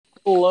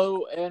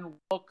Hello and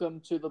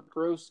welcome to the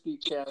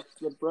Broski Cast.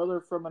 The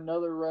Brother from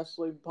Another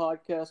Wrestling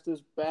podcast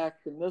is back,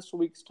 and this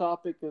week's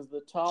topic is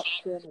the top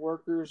 10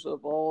 workers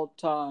of all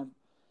time.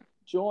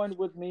 Joined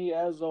with me,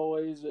 as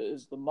always,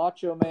 is the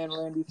Macho Man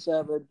Randy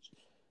Savage,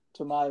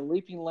 to my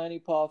Leaping Lanny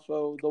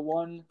Poffo, the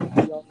one,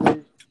 the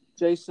only,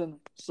 Jason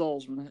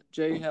Salzman.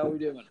 Jay, how we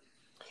doing?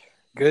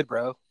 Good,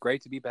 bro.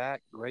 Great to be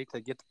back. Great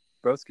to get the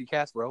Broski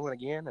Cast rolling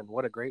again, and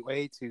what a great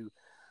way to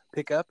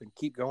pick up and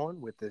keep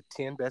going with the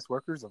 10 best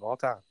workers of all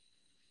time.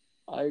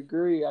 I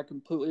agree. I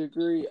completely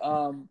agree.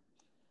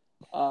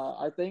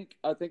 I think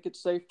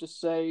it's safe to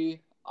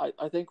say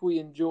I think we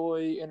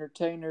enjoy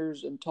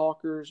entertainers and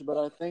talkers, but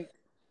I think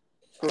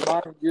from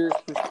my and yours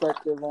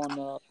perspective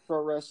on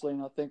pro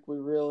wrestling, I think we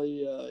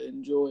really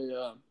enjoy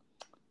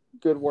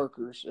good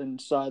workers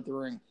inside the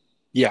ring.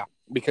 Yeah,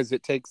 because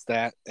it takes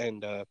that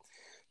and to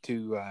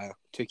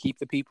keep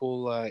the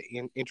people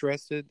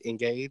interested,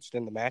 engaged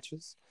in the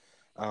matches.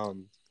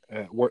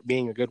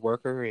 Being a good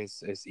worker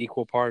is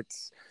equal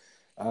parts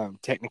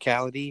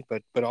technicality,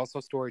 but also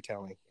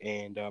storytelling.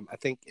 And I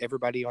think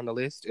everybody on the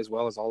list, as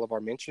well as all of our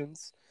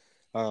mentions,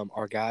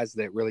 are guys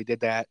that really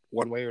did that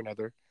one way or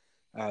another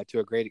to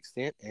a great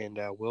extent, and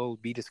we'll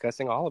be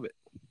discussing all of it.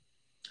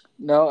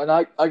 No, and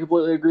I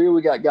completely agree.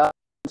 We got guys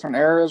from different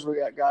eras. We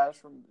got guys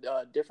from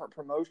different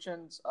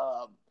promotions.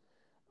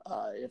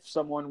 If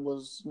someone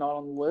was not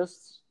on the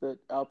list that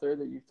out there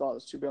that you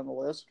thought should be on the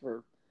list,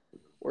 or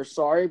we're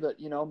sorry, but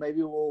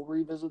maybe we'll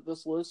revisit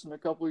this list in a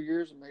couple of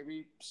years, and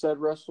maybe said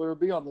wrestler will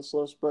be on this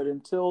list. But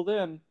until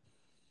then,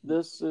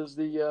 this is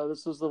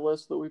the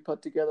list that we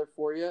put together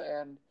for you,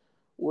 and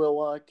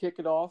we'll kick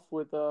it off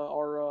with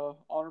our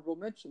honorable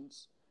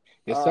mentions.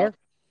 Yes, Uh, sir.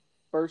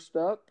 First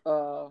up,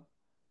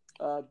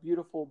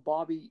 beautiful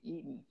Bobby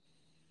Eaton.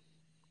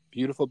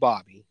 Beautiful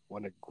Bobby.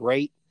 What a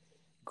great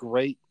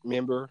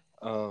member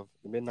of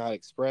the Midnight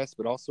Express,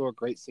 but also a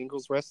great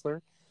singles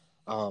wrestler.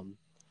 Um,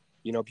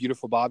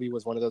 Beautiful Bobby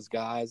was one of those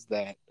guys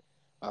that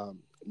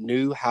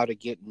knew how to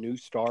get new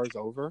stars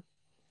over.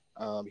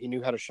 He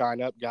knew how to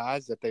shine up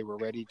guys that they were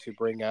ready to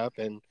bring up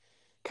and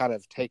kind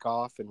of take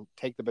off and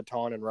take the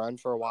baton and run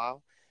for a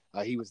while.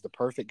 He was the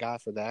perfect guy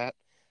for that.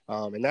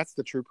 And that's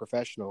the true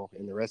professional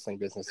in the wrestling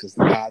business, is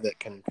the guy that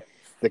can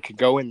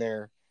go in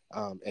there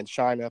and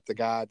shine up the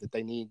guy that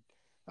they need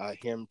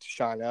him to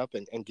shine up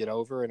and get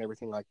over and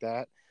everything like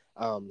that.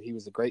 He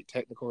was a great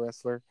technical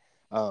wrestler.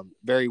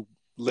 Very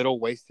little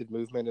wasted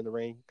movement in the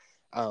ring.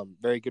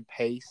 Very good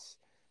pace.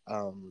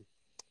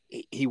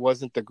 He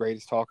wasn't the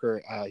greatest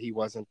talker. He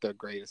wasn't the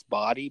greatest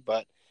body,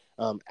 but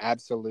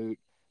absolute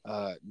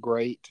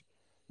great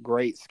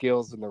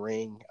skills in the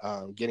ring,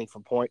 getting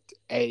from point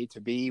A to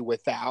B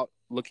without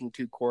looking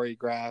too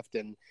choreographed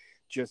and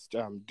just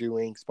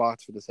doing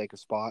spots for the sake of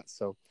spots.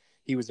 So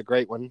he was a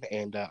great one,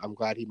 and I'm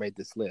glad he made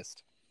this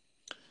list.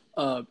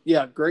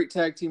 Yeah, great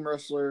tag team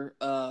wrestler.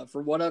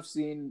 From what I've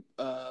seen,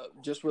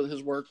 just with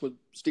his work with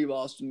Steve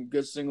Austin,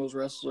 good singles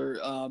wrestler.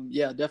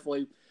 Yeah,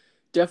 definitely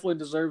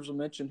deserves a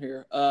mention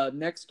here.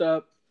 Next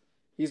up,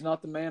 he's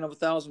not the man of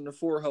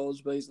 1,004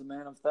 holds, but he's the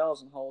man of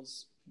 1,000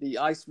 holds. The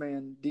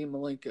Iceman, Dean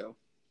Malenko.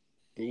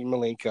 Dean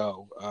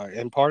Malenko,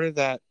 and part of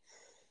that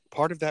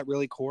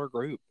really core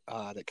group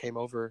that came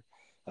over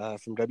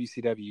from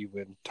WCW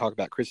when talk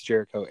about Chris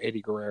Jericho,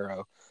 Eddie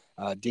Guerrero,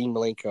 Dean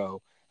Malenko,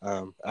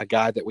 a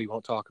guy that we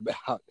won't talk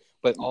about,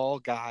 but all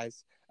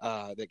guys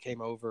that came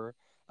over,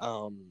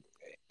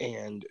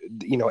 and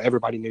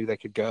everybody knew they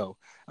could go.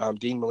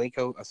 Dean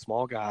Malenko, a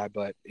small guy,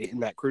 but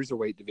in that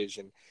cruiserweight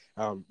division,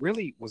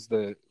 really was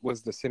the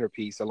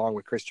centerpiece along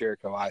with Chris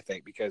Jericho, I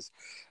think, because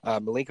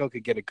Malenko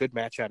could get a good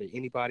match out of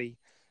anybody.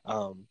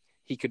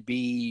 He could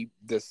be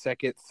the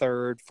second,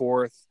 third,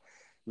 fourth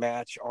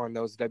match on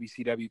those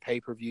WCW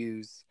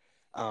pay-per-views,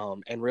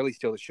 and really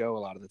steal the show a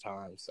lot of the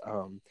times.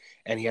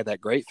 And he had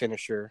that great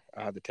finisher,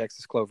 the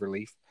Texas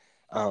Cloverleaf,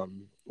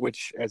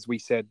 which, as we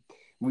said,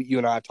 you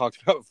and I have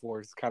talked about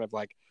before, is kind of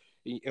like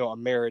a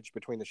marriage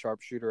between the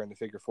sharpshooter and the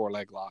figure four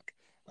leg lock.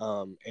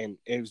 And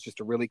it was just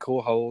a really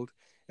cool hold.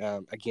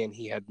 Again,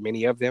 he had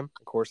many of them,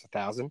 of course,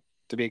 1,000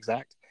 to be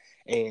exact,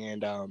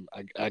 and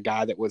a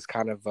guy that was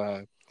kind of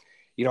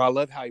I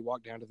love how he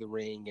walked down to the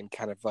ring and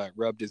kind of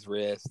rubbed his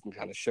wrist and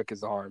kind of shook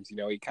his arms.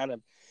 He kind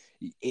of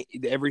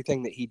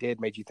everything that he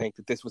did made you think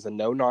that this was a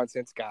no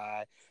nonsense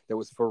guy that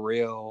was for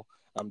real.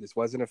 This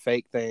wasn't a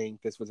fake thing.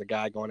 This was a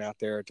guy going out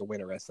there to win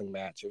a wrestling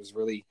match. It was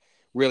really,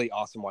 really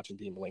awesome watching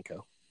Dean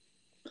Malenko.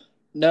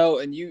 No,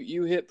 and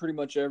you hit pretty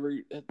much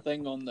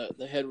everything on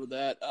the head with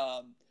that.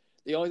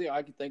 The only thing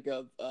I can think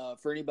of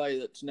for anybody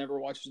that's never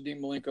watched a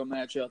Dean Malenko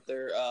match out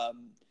there,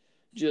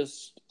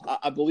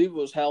 I believe it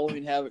was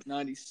Halloween Havoc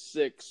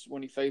 '96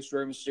 when he faced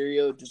Rey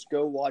Mysterio. Just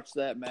go watch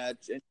that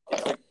match, and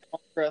it's a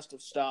contrast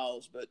of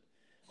styles, but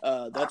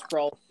that's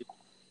probably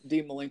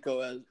Dean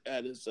Malenko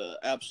at his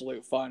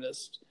absolute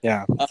finest.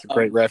 Yeah, it's a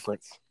great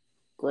reference.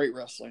 Great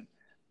wrestling.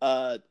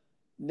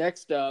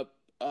 Next up,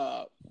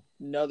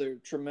 another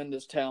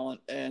tremendous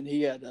talent, and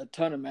he had a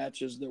ton of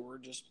matches that were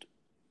just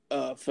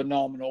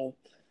phenomenal.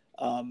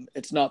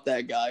 It's not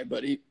that guy,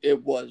 but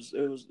it was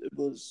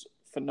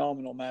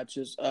phenomenal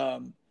matches.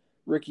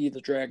 Ricky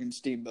the Dragon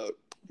Steamboat.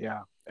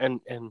 Yeah, and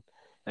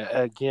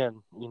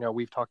again,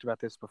 we've talked about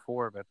this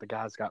before, but the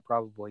guy's got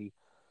probably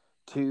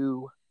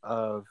two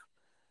of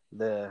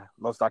the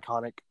most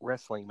iconic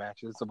wrestling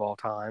matches of all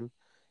time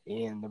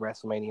in the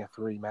WrestleMania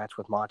 3 match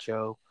with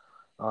Macho,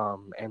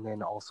 and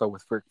then also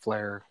with Ric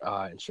Flair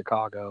in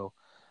Chicago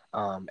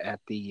at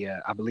the,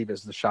 I believe it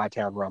was the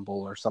Chi-Town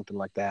Rumble or something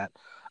like that.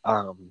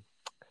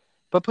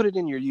 But put it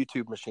in your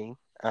YouTube machine.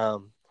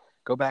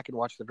 Go back and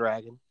watch the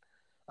Dragon.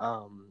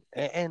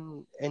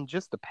 And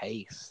just the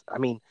pace. I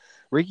mean,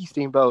 Ricky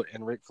Steamboat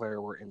and Ric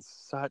Flair were in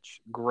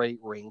such great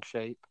ring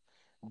shape.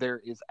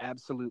 There is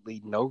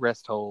absolutely no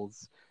rest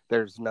holds.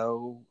 There's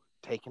no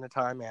taking a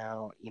time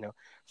out.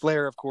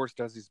 Flair, of course,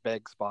 does his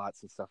beg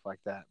spots and stuff like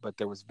that, but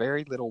there was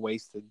very little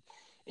wasted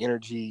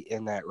energy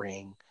in that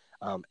ring.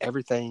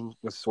 Everything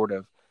was sort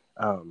of,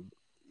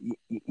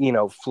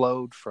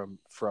 flowed from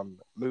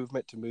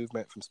movement to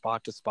movement, from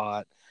spot to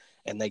spot,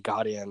 and they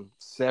got in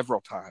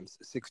several times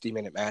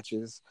 60-minute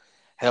matches.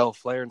 Hell,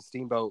 Flair and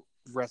Steamboat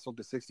wrestled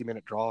to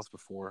 60-minute draws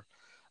before.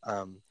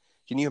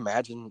 Can you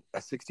imagine a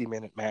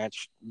 60-minute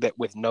match that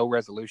with no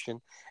resolution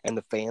and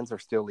the fans are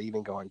still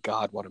leaving going,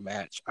 God, what a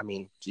match. I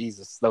mean,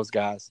 Jesus, those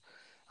guys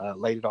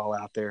laid it all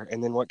out there.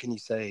 And then what can you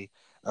say?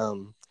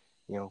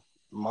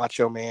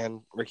 Macho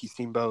Man, Ricky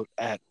Steamboat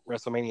at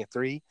WrestleMania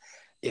 3,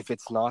 if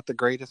it's not the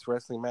greatest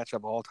wrestling match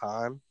of all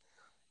time,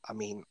 I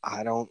mean,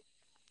 I don't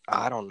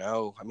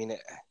know. I mean,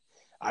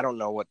 I don't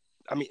know what.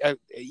 I mean,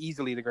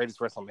 easily the greatest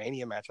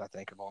WrestleMania match, I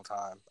think, of all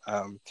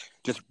time.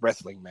 Just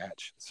wrestling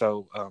match.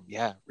 So,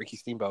 yeah, Ricky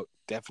Steamboat,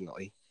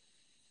 definitely.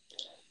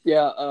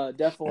 Yeah,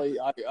 definitely.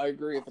 I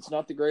agree. If it's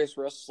not the greatest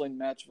wrestling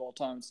match of all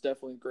time, it's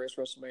definitely the greatest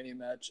WrestleMania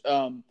match.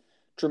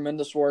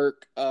 Tremendous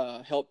work.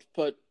 Helped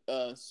put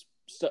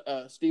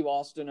Steve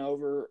Austin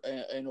over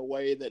in a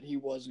way that he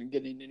wasn't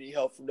getting any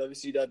help from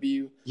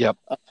WCW. Yep.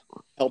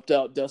 Helped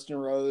out Dustin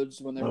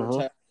Rhodes when they were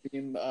tag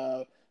team.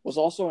 Was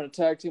also in a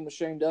tag team with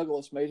Shane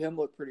Douglas. Made him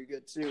look pretty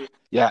good too.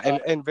 Yeah,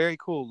 and very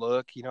cool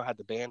look. Had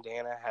the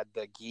bandana, had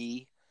the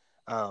gi,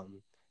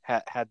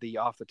 had the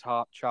off the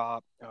top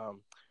chop.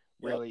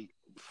 Really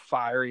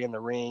fiery in the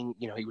ring.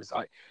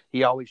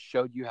 He always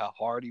showed you how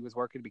hard he was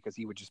working because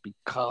he would just be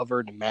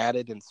covered and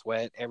matted in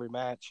sweat every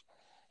match,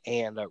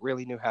 and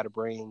really knew how to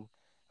bring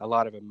a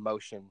lot of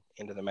emotion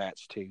into the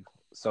match too.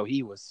 So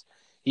he was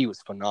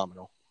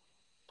phenomenal.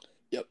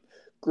 Yep.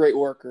 Great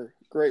worker.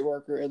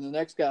 And the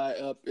next guy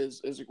up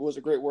was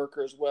a great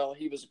worker as well.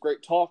 He was a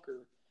great talker.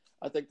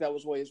 I think that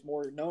was what he's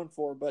more known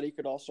for, but he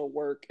could also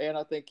work. And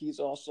I think he's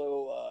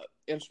also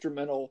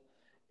instrumental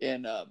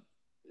in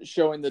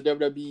showing the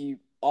WWE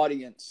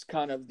audience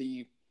kind of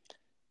the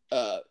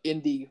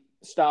indie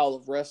style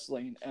of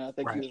wrestling. And I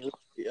think he was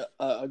really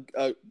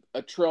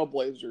a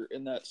trailblazer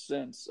in that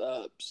sense.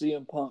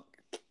 CM Punk.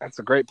 That's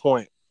a great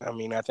point. I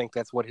mean, I think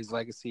that's what his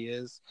legacy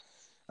is.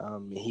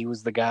 He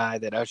was the guy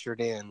that ushered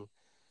in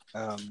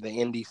the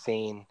indie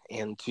scene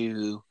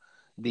into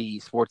the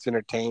sports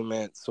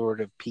entertainment sort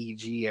of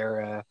PG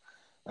era,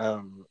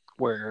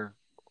 where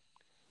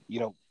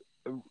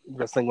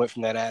wrestling went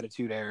from that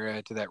attitude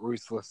era to that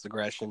ruthless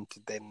aggression to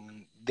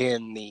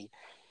then the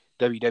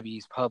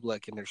WWE's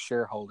public and their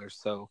shareholders.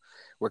 So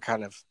we're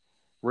kind of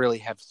really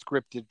have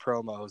scripted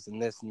promos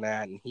and this and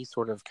that, and he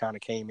sort of kind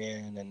of came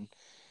in and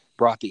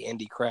brought the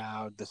indie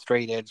crowd, the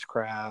straight edge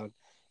crowd,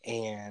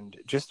 and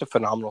just a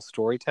phenomenal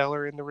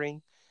storyteller in the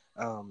ring.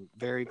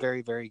 Very,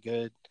 very, very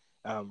good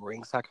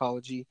ring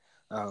psychology.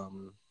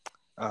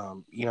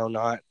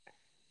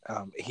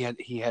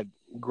 He had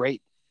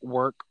great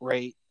work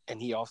rate,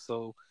 and he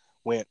also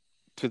went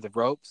to the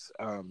ropes.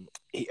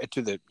 He went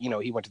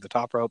to the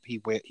top rope. He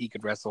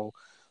could wrestle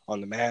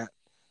on the mat.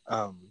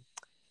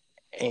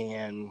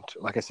 And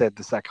like I said,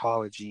 the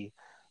psychology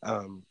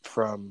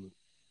from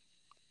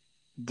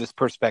this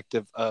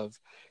perspective of,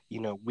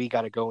 we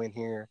got to go in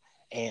here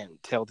and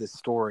tell this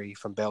story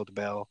from bell to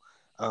bell.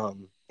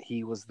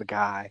 He was the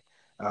guy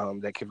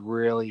that could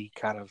really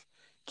kind of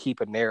keep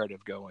a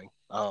narrative going.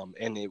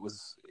 And it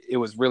was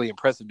really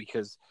impressive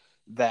because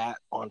that,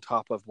 on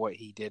top of what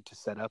he did to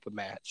set up a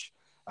match,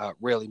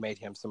 really made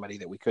him somebody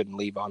that we couldn't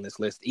leave on this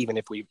list, even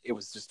if it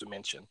was just a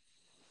mention.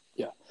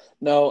 Yeah,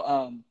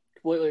 no,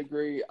 completely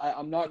agree.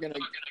 I'm not going to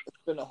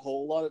spend a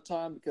whole lot of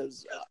time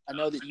because I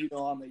know that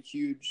I'm a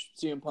huge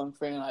CM Punk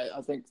fan.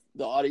 I think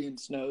the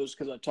audience knows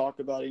because I talk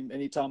about him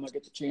anytime I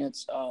get the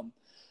chance.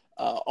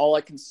 All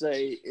I can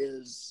say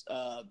is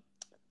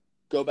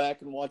go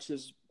back and watch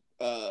his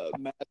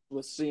match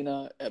with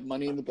Cena at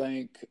Money in the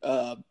Bank,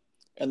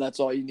 and that's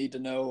all you need to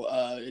know.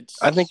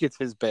 I think it's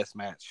his best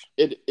match.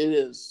 It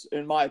is,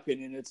 in my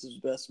opinion, it's his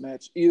best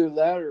match. Either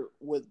that or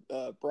with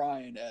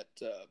Bryan at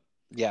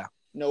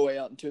No Way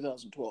Out in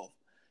 2012.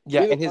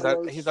 Yeah, and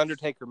his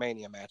Undertaker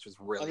Mania match was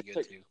really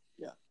good too.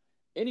 Yeah,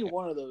 any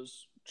one of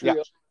those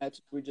trio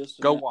matches we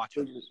just go watch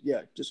them.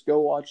 Just go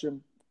watch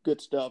them.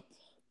 Good stuff.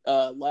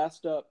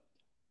 Last up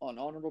on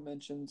honorable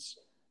mentions,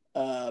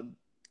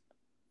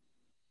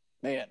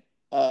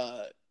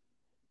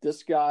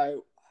 this guy,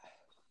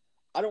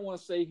 I don't want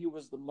to say he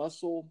was the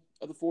muscle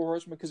of the Four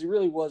Horsemen because he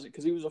really wasn't,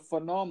 because he was a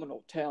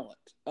phenomenal talent.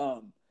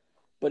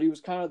 But he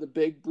was kind of the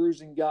big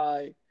bruising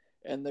guy,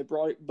 and they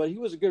brought it. But he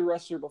was a good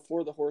wrestler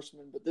before the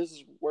Horsemen. But this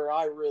is where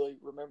I really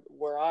remember,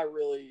 where I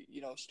really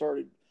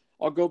started.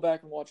 I'll go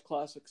back and watch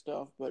classic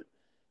stuff. But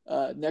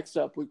next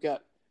up, we've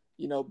got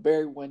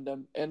Barry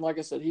Windham, and like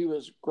I said, he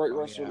was a great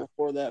wrestler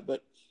before that.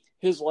 But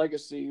his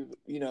legacy,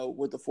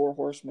 with the Four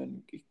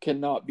Horsemen,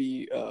 cannot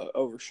be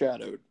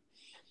overshadowed.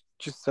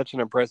 Just such an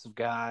impressive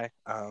guy.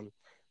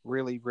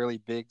 Really, really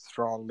big,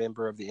 strong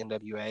member of the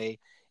NWA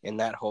in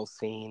that whole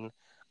scene.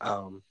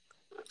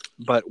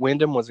 But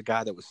Wyndham was a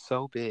guy that was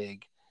so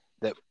big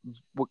that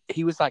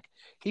he was like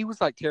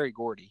Terry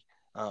Gordy.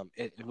 A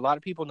lot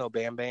of people know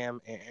Bam Bam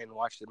and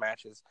watch the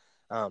matches.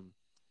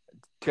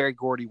 Terry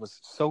Gordy was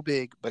so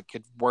big, but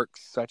could work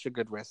such a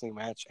good wrestling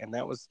match, and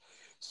that was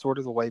sort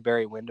of the way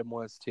Barry Windham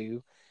was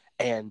too.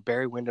 And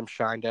Barry Windham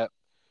shined up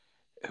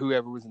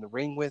whoever was in the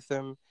ring with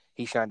him.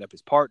 He shined up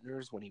his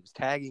partners when he was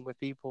tagging with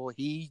people.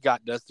 He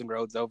got Dustin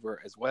Rhodes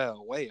over as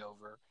well, way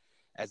over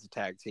as a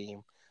tag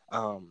team.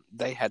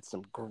 They had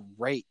some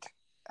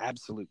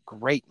absolute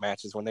great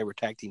matches when they were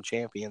tag team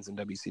champions in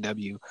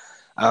WCW.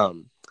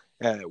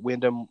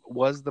 Wyndham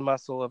was the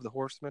muscle of the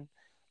Horsemen,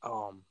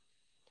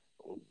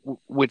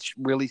 which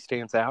really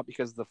stands out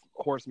because the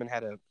Horsemen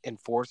had an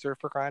enforcer,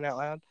 for crying out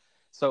loud.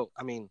 So,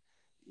 I mean,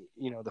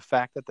 the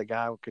fact that the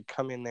guy could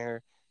come in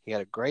there, he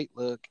had a great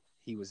look,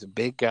 he was a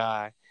big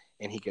guy,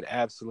 and he could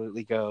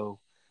absolutely go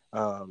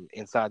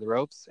inside the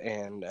ropes.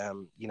 And,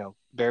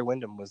 Barry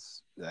Windham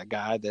was a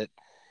guy that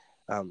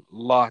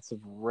lots of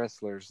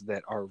wrestlers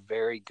that are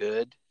very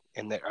good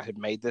and that have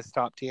made this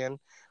top 10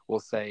 will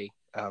say,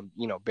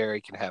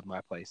 Barry can have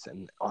my place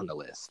on the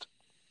list.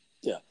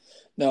 Yeah,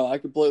 no, I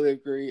completely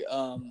agree.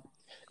 And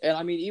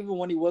I mean, even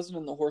when he wasn't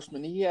in the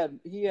Horsemen, he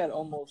had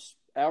almost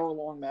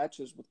hour-long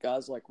matches with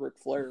guys like Ric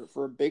Flair.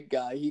 For a big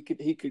guy, he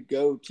could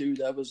go too.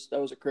 That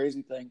was a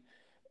crazy thing.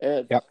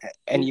 Yep.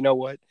 And you know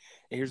what?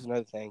 Here's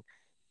another thing: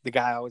 the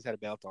guy always had a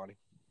belt on him.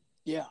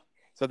 Yeah.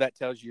 So that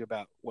tells you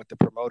about what the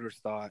promoters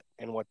thought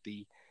and what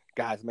the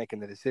guys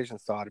making the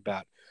decisions thought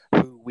about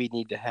who we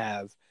need to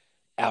have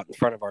out in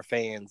front of our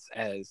fans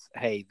as,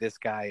 hey, this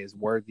guy is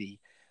worthy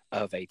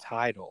of a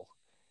title.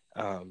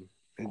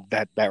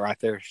 That right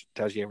there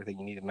tells you everything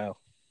you need to know.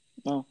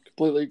 No,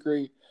 completely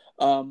agree.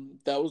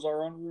 That was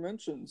our honorable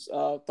mentions.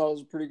 Thought it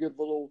was a pretty good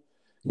little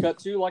cut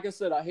too. Like I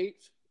said, I hate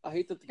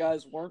that the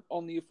guys weren't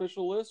on the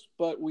official list,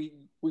 but we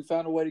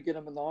found a way to get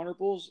them in the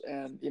honorables,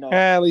 and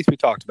at least we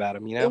talked about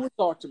them. And we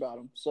talked about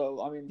them.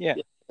 So I mean, yeah,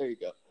 there you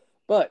go.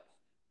 But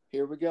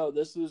here we go.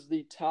 This is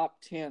the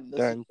top 10. This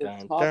is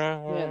the top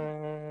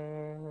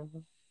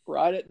 10.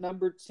 Right at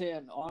number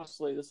 10.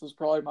 Honestly, this is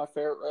probably my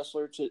favorite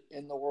wrestler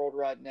in the world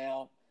right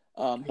now.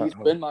 He's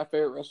been my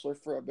favorite wrestler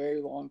for a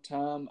very long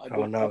time.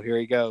 Here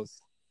he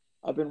goes.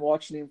 I've been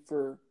watching him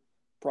for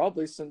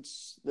probably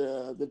since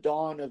the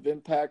dawn of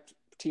Impact,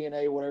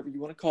 TNA, whatever you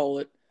want to call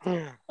it.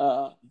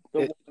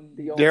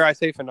 Dare I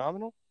say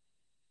phenomenal?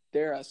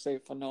 Dare I say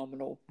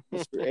phenomenal.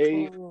 Mr.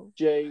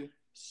 AJ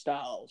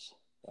Styles.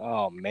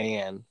 Oh,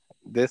 man.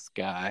 This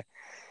guy.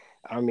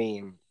 I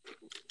mean,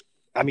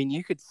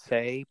 you could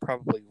say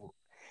probably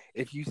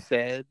if you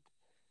said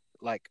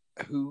like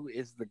who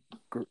is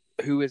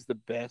the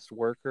best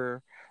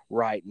worker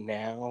right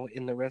now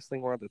in the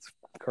wrestling world that's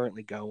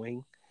currently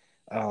going,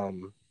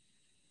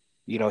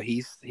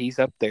 he's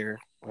up there.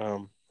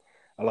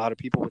 A lot of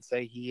people would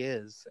say he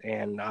is,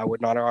 and I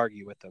would not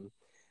argue with them.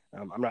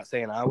 I'm not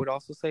saying I would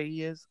also say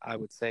he is. I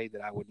would say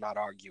that I would not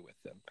argue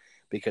with them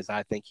because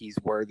I think he's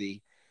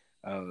worthy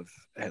of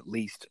at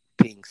least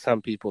being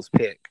some people's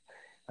pick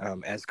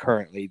as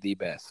currently the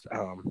best.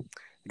 The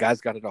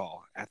guy's got it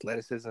all: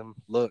 athleticism,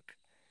 look,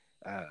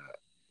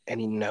 and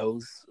he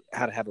knows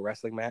how to have a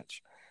wrestling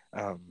match.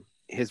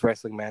 His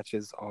wrestling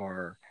matches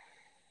are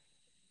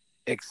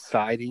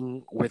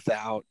exciting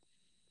without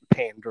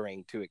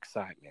pandering to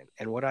excitement.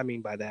 And what I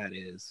mean by that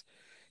is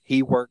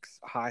he works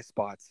high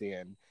spots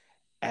in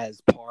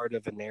as part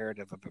of a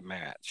narrative of a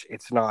match.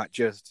 It's not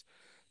just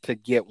to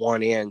get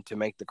one in to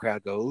make the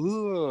crowd go,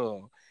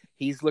 ooh.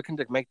 He's looking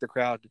to make the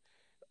crowd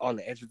on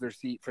the edge of their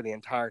seat for the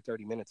entire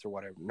 30 minutes or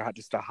whatever, not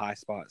just a high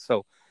spot.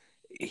 So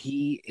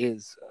he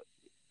is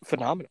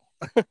phenomenal.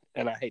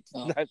 And I hate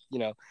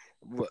to,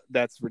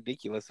 that's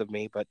ridiculous of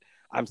me, but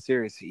I'm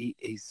serious.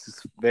 He's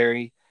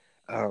very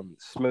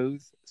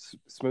smooth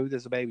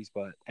as a baby's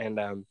butt. And,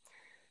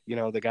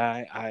 the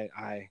guy,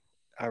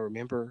 I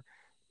remember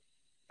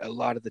a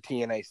lot of the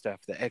TNA stuff,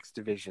 the X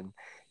Division,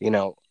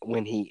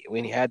 when he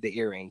had the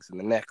earrings and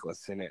the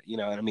necklace and it,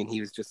 and I mean,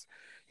 he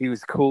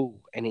was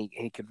cool and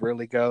he could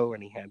really go,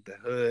 and he had the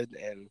hood,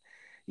 and,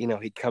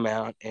 he'd come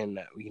out and,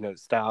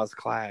 Styles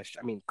clashed.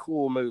 I mean,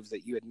 cool moves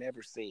that you had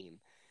never seen.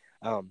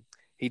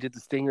 He did the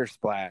Stinger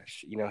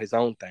Splash, his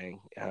own thing,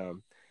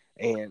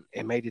 and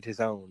made it his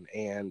own,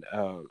 and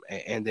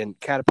then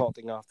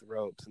catapulting off the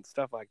ropes and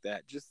stuff like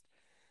that. Just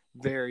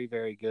very,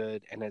 very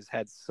good, and has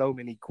had so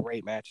many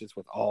great matches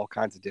with all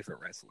kinds of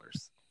different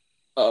wrestlers.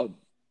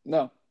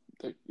 No,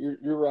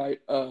 you're right.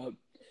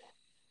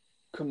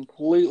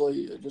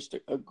 completely just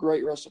a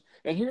great wrestler.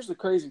 And here's the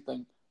crazy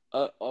thing: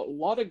 a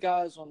lot of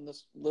guys on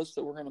this list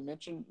that we're going to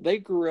mention, they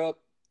grew up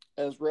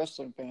as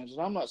wrestling fans.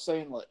 And I'm not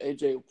saying like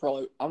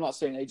I'm not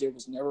saying AJ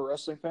was never a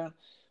wrestling fan,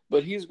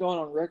 but he's gone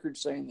on record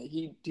saying that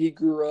he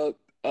grew up.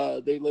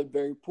 They lived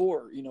very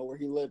poor, where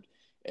he lived,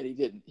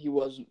 and he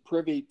wasn't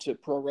privy to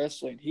pro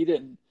wrestling.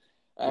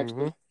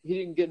 Mm-hmm. He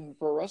didn't get into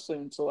pro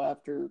wrestling until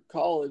after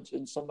college,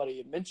 and somebody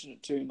had mentioned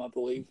it to him, I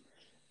believe.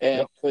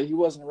 But he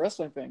wasn't a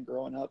wrestling fan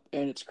growing up,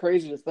 and it's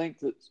crazy to think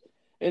that.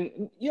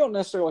 And you don't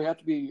necessarily have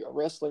to be a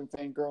wrestling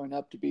fan growing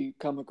up to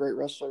become a great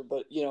wrestler,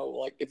 but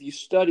like if you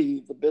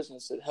study the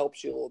business, it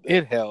helps you a little bit.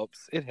 It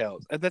helps. It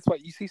helps, and that's why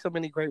you see so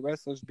many great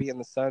wrestlers being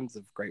the sons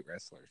of great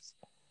wrestlers.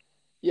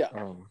 Yeah,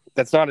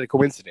 that's not a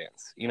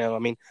coincidence. I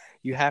mean,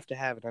 you have to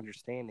have an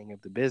understanding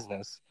of the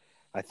business.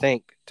 I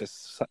think to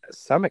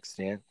some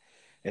extent,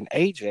 and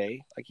AJ,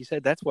 like you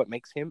said, that's what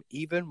makes him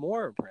even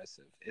more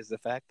impressive. Is the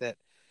fact that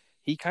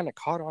he kind of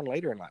caught on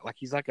later in life. Like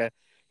he's like a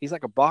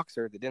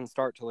boxer that didn't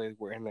start till they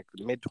were in the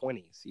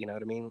mid-20s. You know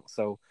what I mean?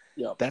 So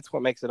yeah, that's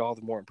what makes it all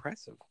the more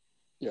impressive.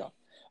 yeah.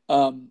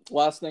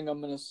 Last thing I'm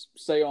going to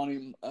say on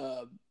him,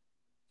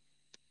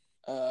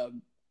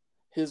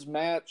 his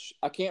match.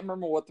 I can't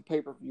remember what the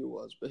pay-per-view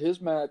was, but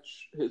his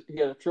match, he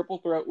had a triple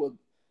threat with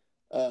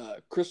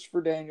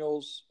Christopher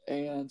Daniels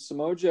and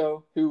Samoa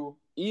Joe, who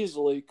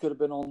easily could have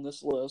been on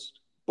this list.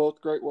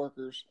 Both great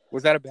workers.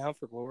 Was that a Bound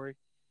for Glory?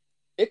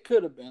 It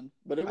could have been,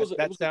 but it was.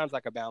 Sounds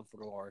like a Bound for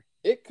Glory.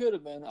 It could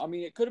have been. I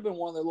mean, it could have been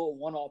one of their little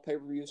one-off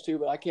pay-per-views too,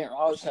 but I can't.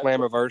 I was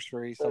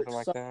Slammiversary, something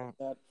like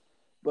that.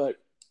 But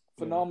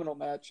phenomenal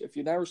match. If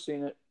you've never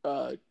seen it,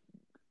 go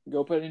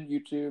put it in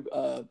YouTube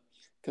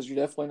because you're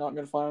definitely not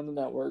going to find it on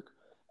the network.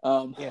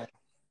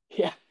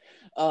 Yeah.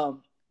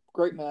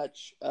 Great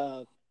match.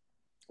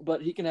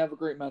 But he can have a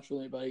great match with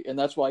anybody, and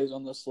that's why he's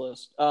on this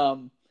list.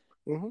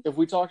 If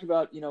we talked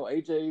about,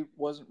 AJ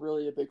wasn't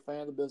really a big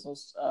fan of the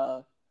business.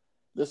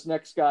 This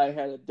next guy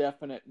had a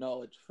definite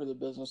knowledge for the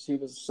business. He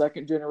was a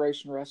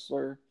second-generation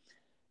wrestler.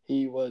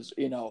 He was,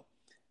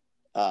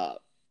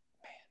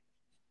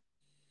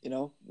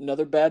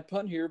 another bad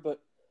pun here, but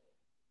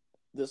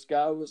this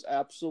guy was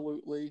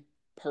absolutely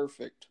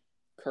perfect.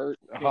 Curt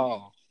Hennig.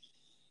 Oh,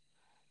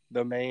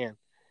 the man.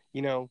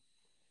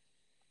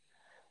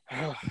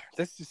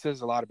 This just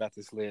says a lot about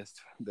this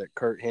list that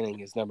Curt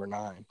Hennig is number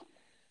 9.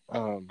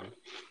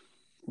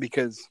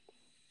 Because,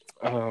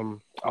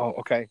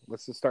 okay,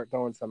 let's just start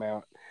throwing some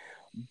out.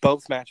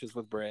 Both matches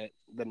with Bret,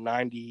 the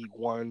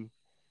 91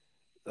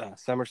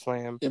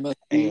 SummerSlam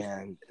MSG.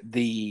 And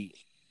the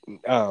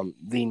 91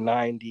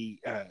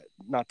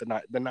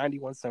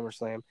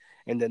 SummerSlam,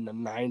 and then the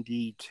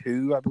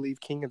 92, I believe,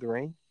 King of the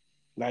Ring.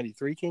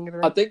 93 King of the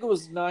Ring? I think it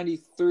was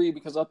 93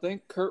 because I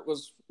think Curt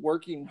was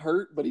working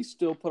hurt, but he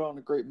still put on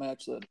a great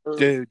match then.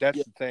 Dude, that's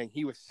the thing.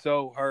 He was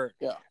so hurt.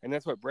 Yeah. And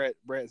that's what Bret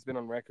has been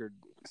on record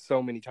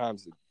so many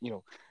times.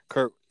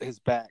 Curt, his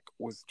back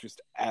was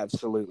just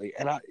absolutely.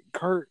 And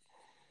Curt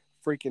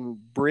freaking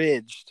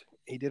bridged.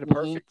 He did a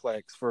perfect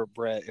plex for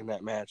Bret in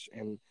that match.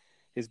 And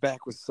his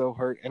back was so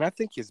hurt. And I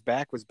think his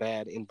back was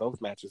bad in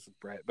both matches with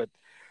Bret. But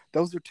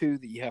those are two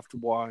that you have to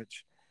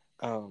watch.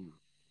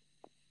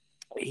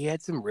 He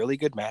had some really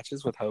good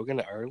matches with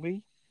Hogan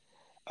early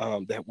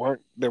that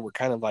were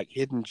kind of like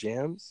hidden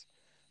gems,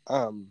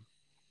 and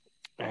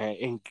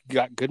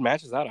got good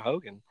matches out of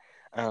Hogan,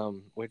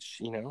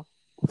 which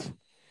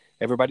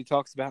everybody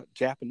talks about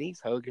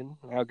Japanese Hogan,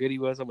 how good he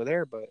was over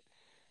there, but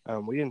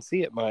we didn't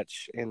see it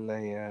much in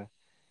the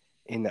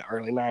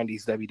early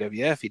 90s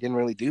WWF. He didn't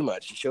really do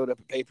much. He showed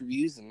up at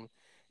pay-per-views and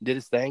did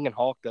his thing and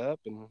hulked up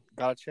and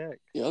got a check.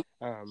 Yep.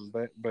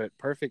 But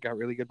Perfect got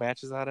really good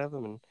matches out of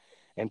him,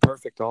 and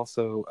Perfect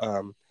also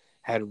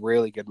had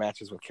really good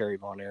matches with Kerry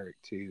Von Erich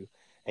too.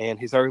 And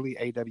his early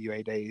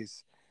AWA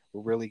days were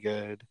really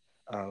good.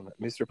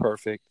 Mr.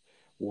 Perfect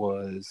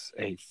was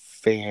a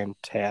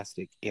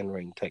fantastic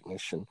in-ring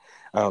technician.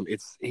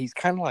 He's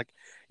kind of like,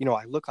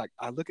 I look at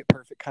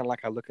Perfect kind of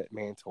like I look at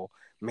Mantle.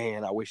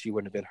 Man, I wish he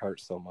wouldn't have been hurt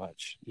so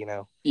much.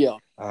 Yeah.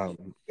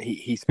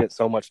 He spent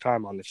so much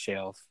time on the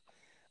shelf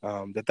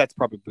that's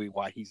probably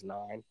why he's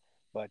 9.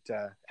 But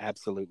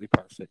absolutely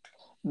perfect.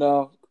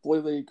 No,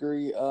 completely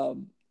agree. I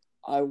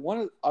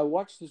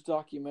watched this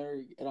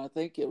documentary, and I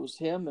think it was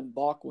him and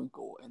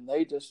Bockwinkel, and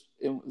it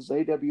was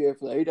AWA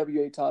for the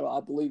AWA title.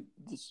 I believe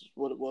this is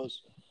what it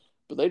was,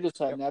 but they just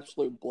had an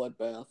absolute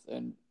bloodbath.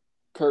 And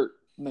Curt,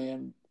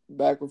 man,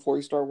 back before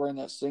he started wearing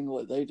that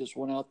singlet, they just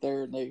went out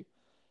there and they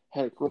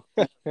had a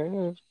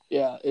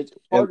yeah. It's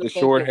hard to the think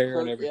short of hair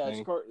Curt, and everything. Yeah,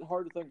 it's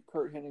hard to think of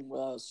Curt Hennig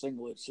without a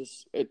singlet. It's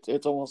just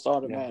it's almost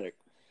automatic.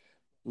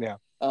 Yeah.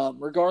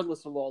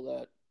 Regardless of all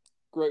that,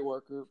 great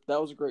worker.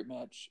 That was a great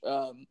match.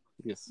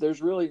 Yes.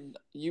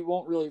 You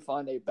won't really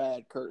find a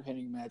bad Curt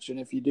Hennig match, and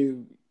if you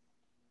do,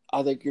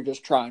 I think you're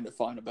just trying to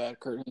find a bad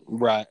Curt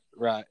Hennig.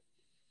 Right.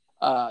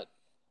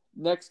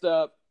 Next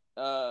up,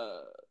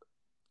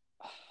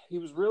 he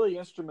was really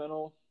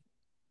instrumental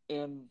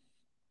in,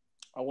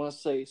 I want to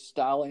say,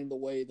 styling the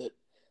way that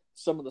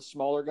some of the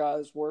smaller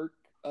guys work.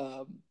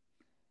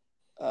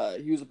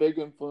 he was a big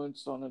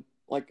influence on a,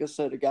 like I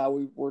said, a guy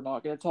we're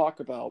not going to talk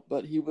about,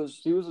 but he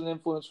was an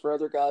influence for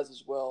other guys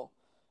as well.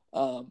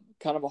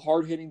 Kind of a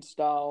hard hitting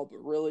style, but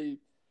really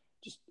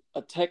just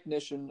a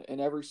technician in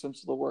every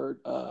sense of the word,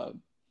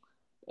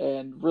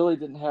 and really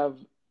didn't have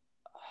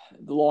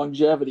the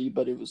longevity,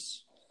 but it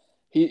was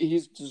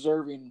he's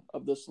deserving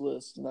of this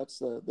list, and that's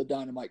the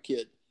Dynamite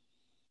Kid.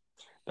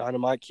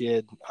 Dynamite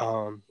Kid.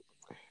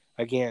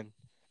 Again,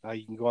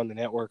 you can go on the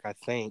network, I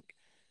think,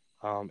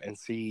 and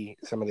see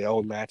some of the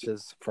old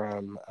matches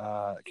from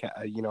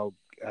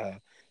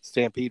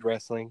Stampede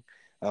Wrestling.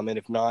 And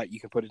if not, you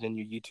can put it in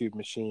your YouTube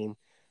machine.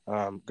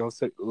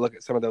 Look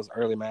at some of those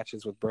early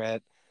matches with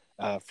Brett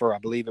for, I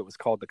believe it was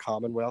called the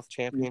Commonwealth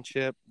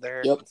Championship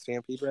there Yep. in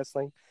Stampede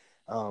Wrestling.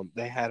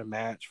 They had a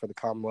match for the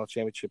Commonwealth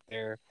Championship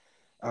there.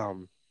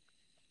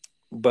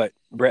 But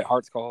Bret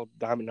Hart's called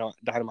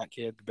Dynamite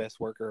Kid the best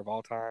worker of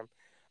all time.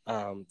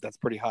 That's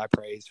pretty high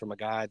praise from a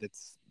guy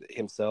that's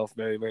himself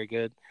very, very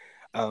good.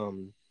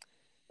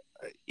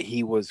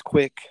 He was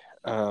quick.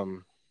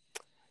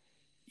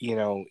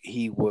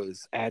 He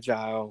was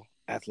agile,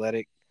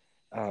 athletic.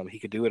 He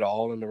could do it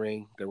all in the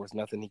ring. There was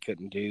nothing he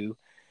couldn't do.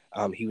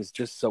 He was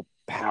just so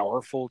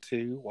powerful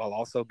too, while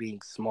also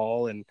being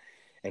small and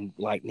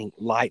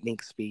lightning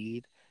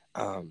speed.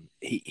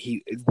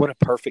 He what a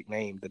perfect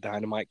name, the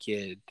Dynamite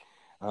Kid.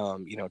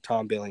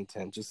 Tom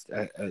Billington, just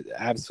an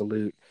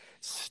absolute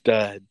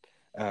stud.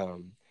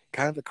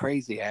 Kind of a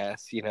crazy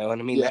ass, and I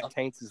mean Yeah. that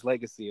taints his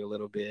legacy a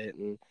little bit,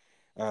 and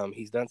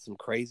he's done some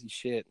crazy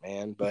shit,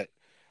 man. But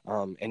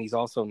and he's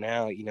also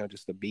now,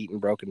 just a beaten,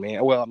 broken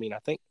man. Well, I mean, I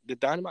think did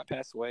Dynamite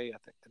pass away?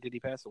 Did he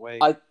pass away?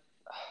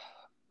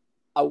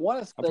 I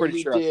want to I'm say pretty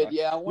he sure. did.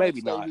 Yeah, I want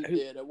Maybe to say not. he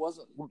did. It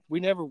wasn't. We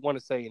never want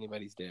to say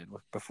anybody's dead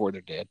before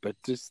they're dead, but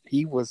just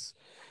he was.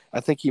 I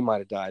think he might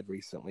have died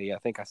recently. I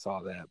think I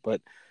saw that,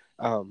 but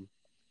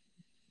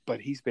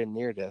he's been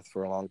near death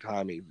for a long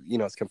time. He,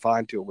 is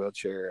confined to a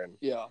wheelchair, and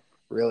Yeah,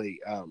 really,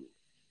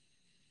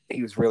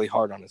 he was really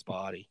hard on his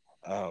body.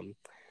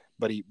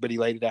 But he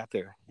laid it out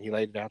there. He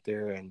laid it out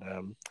there, and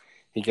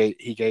he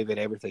gave it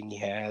everything he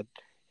had,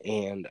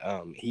 and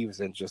he was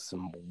in just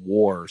some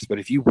wars. But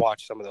if you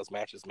watch some of those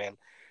matches, man,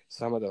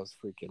 some of those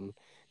freaking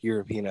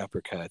European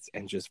uppercuts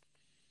and just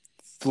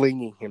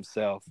flinging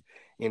himself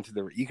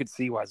into you could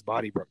see why his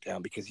body broke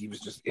down, because it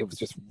was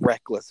just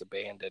reckless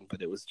abandon,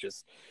 but it was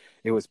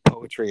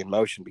poetry in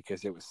motion,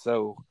 because it was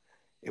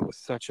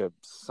such a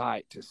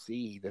sight to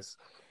see this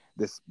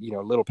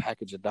little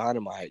package of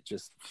dynamite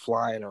just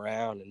flying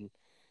around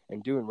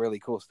and doing really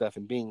cool stuff,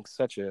 and being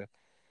such a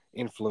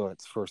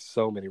influence for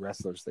so many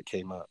wrestlers that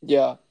came up.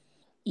 yeah.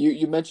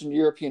 You mentioned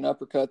European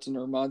uppercuts, and it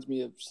reminds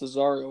me of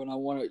Cesaro, and I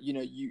want to,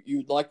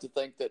 you'd like to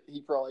think that he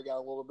probably got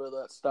a little bit of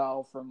that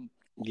style from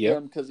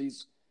him, because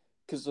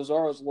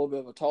Cesaro's a little bit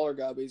of a taller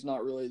guy, but he's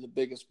not really the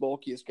biggest,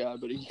 bulkiest guy,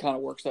 but he kind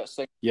of works that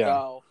same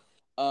style.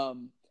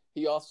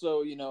 He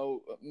also,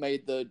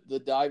 made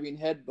the diving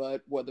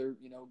headbutt, whether,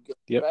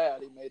 good or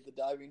bad, he made the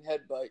diving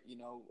headbutt,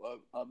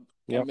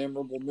 a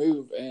memorable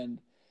move, and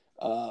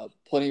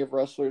plenty of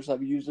wrestlers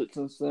have used it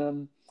since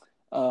then.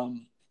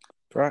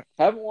 Right.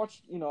 I haven't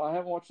watched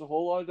a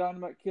whole lot of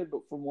Dynamite Kid,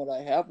 but from what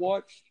I have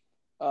watched,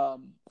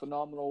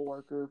 phenomenal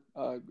worker,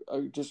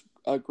 just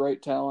a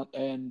great talent,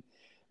 and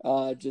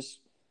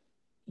just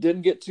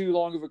didn't get too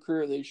long of a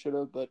career that he should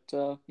have, but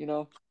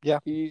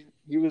he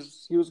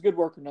was a good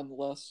worker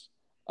nonetheless.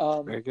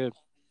 Very good.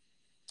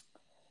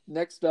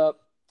 Next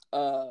up,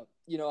 I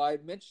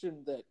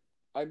mentioned that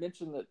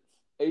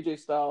AJ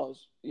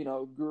Styles,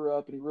 grew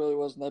up and he really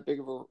wasn't that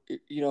big of a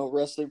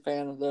wrestling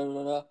fan,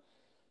 and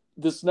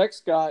this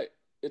next guy,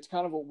 it's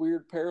kind of a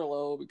weird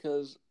parallel,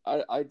 because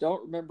I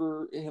don't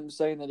remember him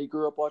saying that he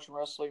grew up watching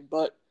wrestling,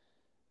 but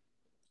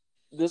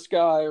this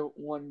guy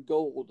won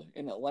gold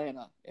in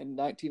Atlanta in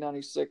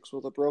 1996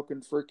 with a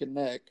broken freaking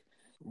neck.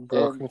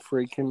 Broken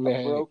freaking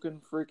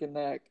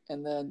neck.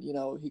 And then,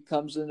 he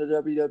comes into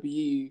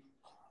WWE,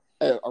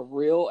 a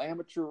real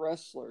amateur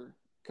wrestler,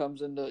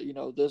 comes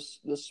into, this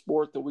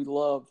sport that we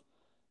love,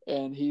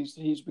 and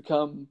he's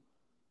become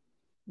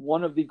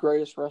one of the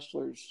greatest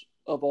wrestlers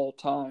of all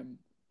time,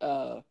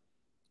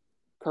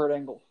 Kurt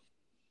Angle.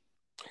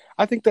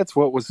 I think that's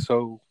what was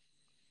so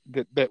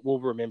that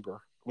we'll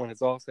remember when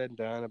it's all said and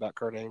done about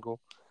Kurt Angle,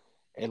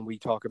 and we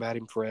talk about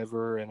him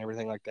forever and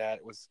everything like that.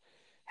 It was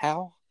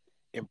how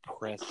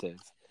impressive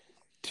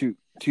to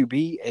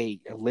be a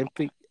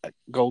Olympic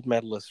gold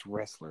medalist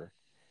wrestler,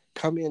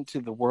 come into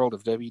the world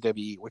of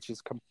WWE, which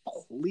is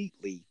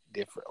completely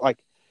different. Like,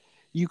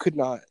 you could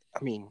not,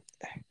 I mean,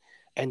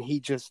 and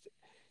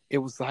it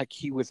was like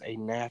he was a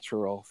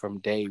natural from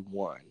day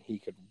one. He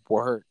could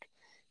work,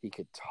 he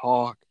could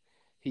talk.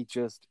 He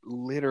just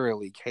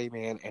literally came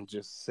in and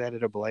just set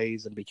it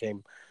ablaze and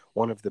became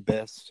one of the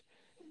best,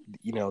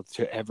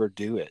 to ever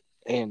do it.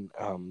 And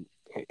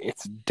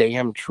it's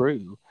damn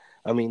true.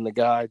 I mean, the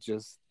guy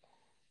just,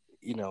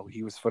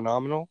 he was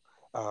phenomenal.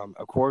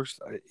 Of course,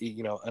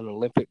 an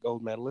Olympic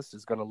gold medalist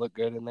is going to look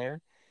good in there.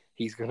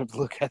 He's going to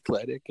look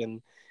athletic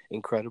and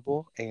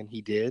incredible, and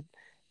he did.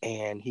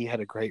 And he had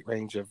a great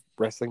range of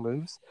wrestling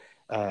moves.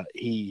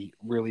 He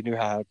really knew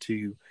how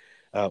to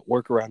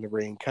work around the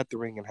ring, cut the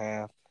ring in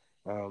half,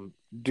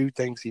 do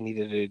things he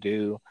needed to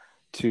do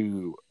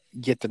to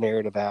get the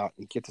narrative out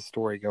and get the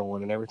story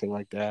going and everything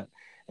like that,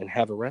 and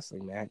have a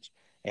wrestling match.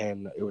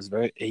 And it was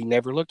he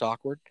never looked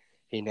awkward.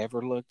 He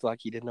never looked like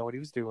he didn't know what he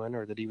was doing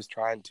or that he was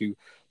trying to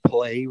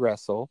play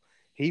wrestle.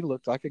 He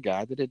looked like a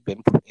guy that had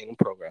been in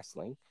pro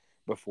wrestling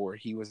before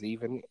he was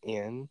even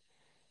in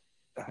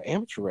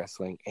amateur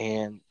wrestling.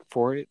 And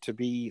for it to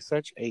be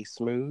such a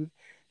smooth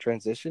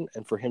transition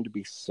and for him to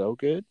be so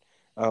good,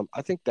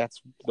 I think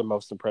that's the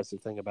most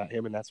impressive thing about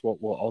him. And that's what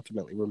we'll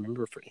ultimately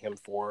remember for him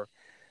for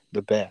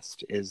the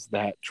best, is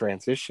that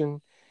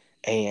transition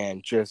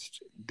and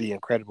just the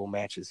incredible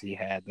matches he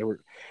had. There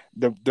were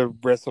the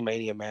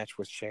WrestleMania match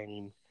with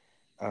Shane,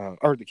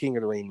 or the King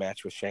of the Ring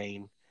match with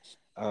Shane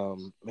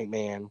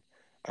McMahon,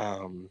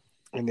 and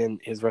then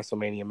his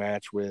WrestleMania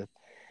match with,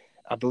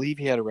 I believe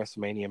he had a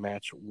WrestleMania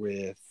match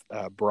with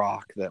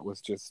Brock that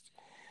was just,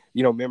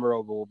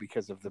 memorable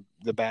because of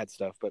the bad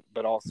stuff,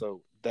 but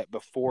also that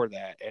before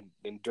that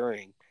and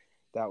during,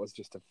 that was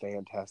just a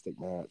fantastic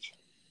match.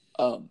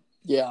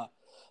 Yeah.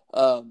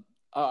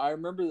 I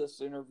remember this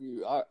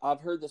interview.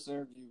 I've heard this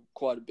interview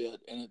quite a bit,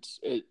 and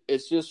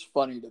it's just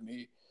funny to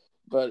me.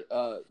 But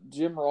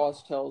Jim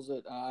Ross tells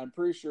it. I'm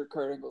pretty sure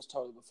Kurt Angle's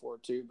told it before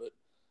too. But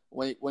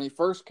when he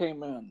first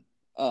came in,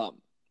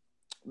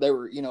 they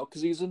were,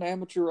 because he's an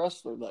amateur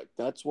wrestler, like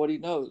that's what he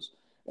knows.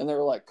 And they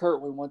were like,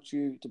 Kurt, we want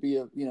you to be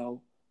a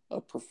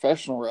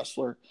professional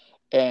wrestler.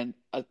 And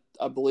I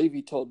believe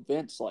he told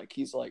Vince, like,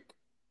 he's like,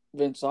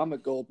 Vince, I'm a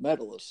gold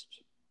medalist.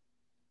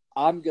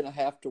 I'm gonna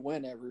have to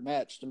win every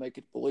match to make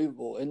it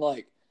believable. And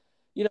like,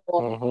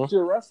 to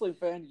a wrestling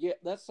fan, yeah,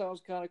 that sounds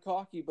kind of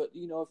cocky, but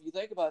if you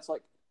think about it, it's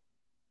like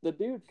the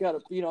dude's got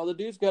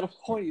a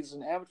point. He's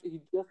an amateur.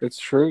 He just It's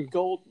true.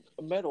 Gold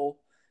medal.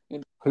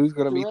 And who's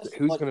gonna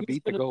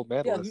beat the gold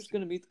medalist? Yeah, who's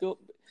gonna meet the gold?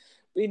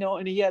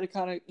 And he had to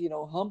kind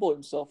of humble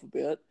himself a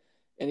bit.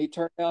 And he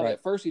turned out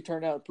at first he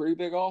turned out a pretty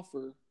big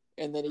offer,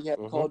 and then he had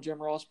to call Jim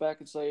Ross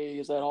back and say,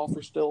 "Is that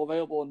offer still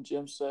available?" And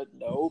Jim said,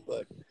 "No,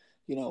 but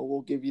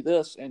we'll give you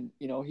this." And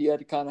he had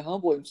to kind of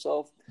humble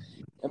himself,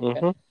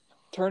 and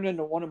turned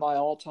into one of my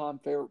all-time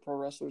favorite pro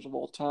wrestlers of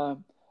all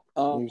time.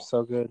 He was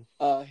so good.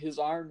 His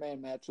Iron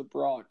Man match with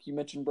Brock. You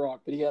mentioned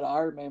Brock, but he had an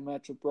Iron Man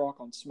match with Brock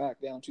on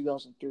SmackDown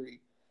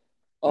 2003.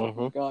 Oh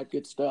my God,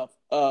 good stuff.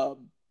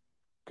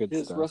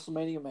 His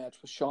WrestleMania match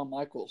with Shawn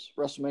Michaels,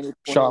 WrestleMania 21.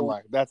 Shawn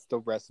Michaels, that's the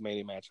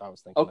WrestleMania match I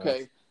was thinking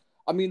of.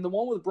 I mean, the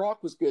one with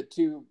Brock was good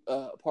too,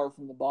 apart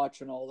from the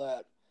botch and all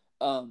that.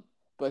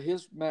 But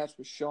his match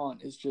with Shawn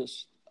is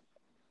just,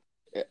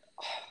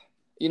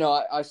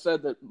 I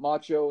said that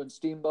Macho and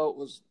Steamboat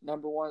was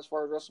number one as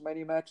far as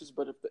WrestleMania matches,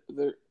 but if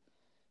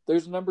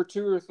there's number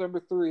two or number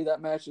three, that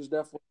match is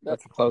definitely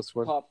that's a close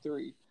one. Top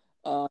three.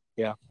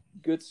 Yeah,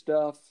 good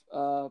stuff.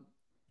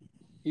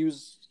 He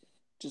was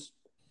just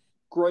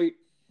great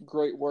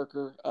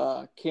worker.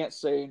 Can't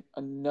say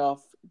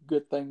enough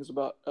good things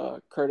about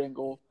Kurt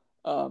Angle.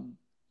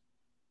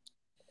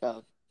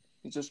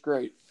 He's just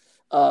great.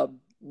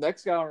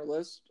 Next guy on our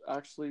list,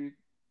 actually,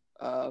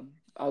 I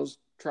was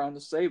trying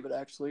to save it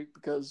actually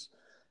because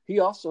he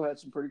also had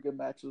some pretty good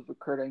matches with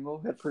Kurt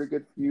Angle. Had pretty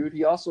good feud.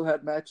 He also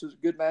had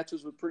good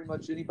matches with pretty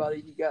much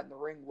anybody he got in the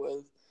ring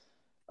with.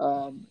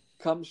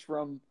 Comes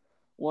from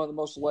one of the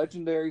most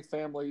legendary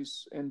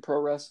families in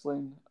pro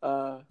wrestling.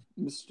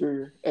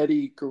 Mr.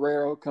 Eddie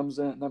Guerrero comes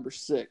in at number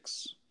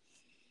 6.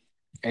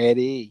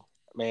 Eddie,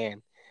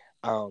 man,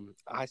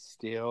 I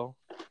still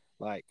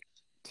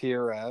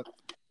tear up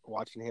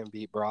watching him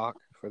beat Brock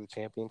for the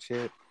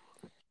championship.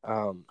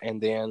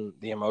 And then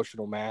the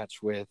emotional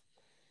match with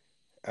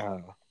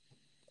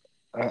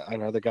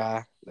another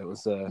guy that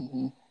was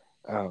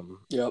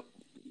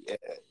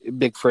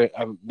big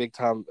friend, big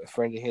time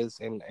friend of his,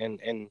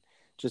 and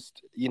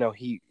just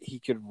he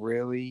could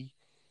really.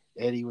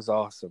 Eddie was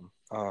awesome.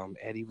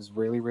 Eddie was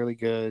really, really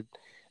good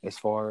as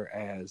far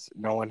as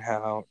knowing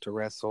how to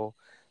wrestle,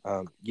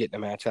 getting a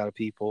match out of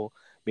people,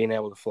 being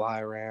able to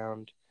fly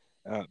around,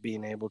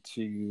 being able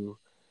to,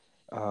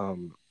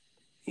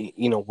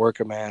 work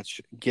a match,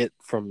 get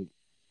from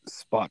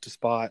spot to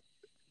spot,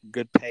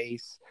 good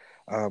pace.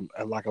 And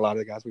like a lot of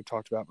the guys we've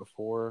talked about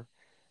before,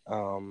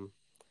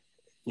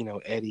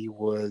 Eddie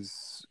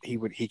he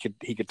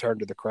could turn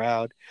to the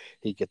crowd,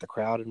 he'd get the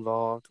crowd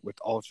involved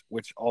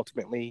which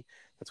ultimately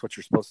that's what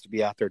you're supposed to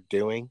be out there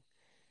doing,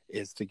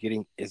 is to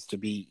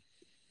be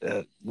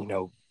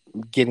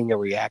getting a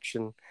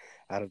reaction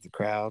out of the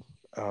crowd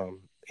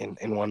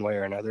in one way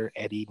or another.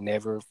 Eddie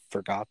never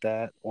forgot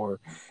that or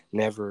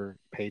never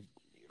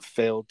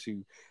failed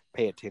to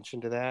pay attention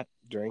to that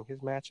during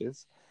his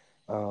matches.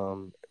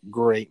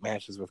 Great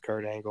matches with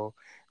Kurt Angle,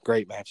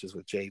 great matches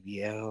with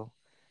JBL.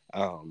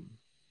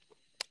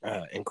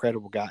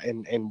 Incredible guy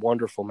and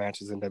wonderful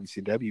matches in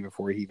WCW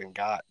before he even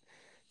got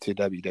to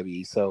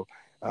WWE. So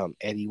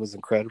Eddie was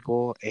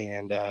incredible,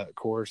 and of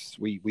course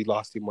we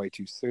lost him way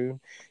too soon.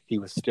 He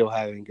was still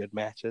having good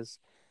matches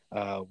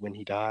when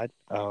he died,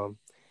 and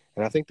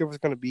I think there was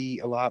going to be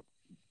a lot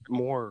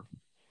more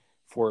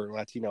for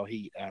Latino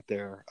heat out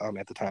there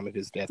at the time of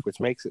his death, which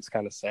makes it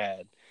kind of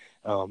sad.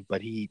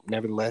 But he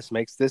nevertheless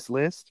makes this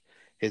list.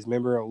 His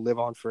memory will live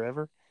on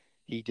forever.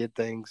 He did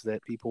things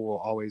that people will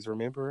always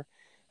remember.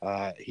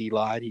 He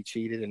lied, he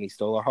cheated, and he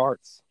stole our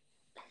hearts.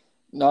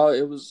 No,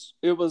 it was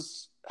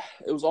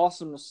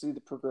awesome to see the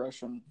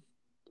progression,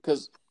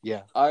 because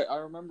Yeah, I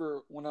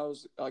remember when I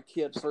was a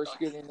kid first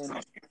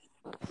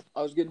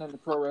I was getting into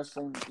pro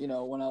wrestling,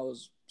 when I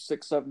was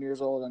 6, 7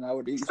 years old, and I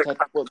would used to have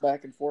to flip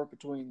back and forth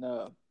between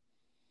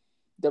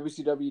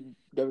WCW and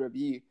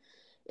WWE,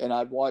 and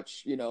I'd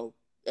watch,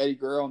 Eddie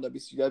Guerrero on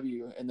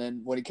WCW, and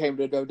then when he came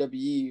to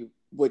WWE,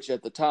 which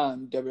at the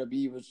time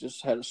WWE was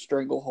just had a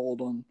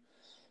stranglehold on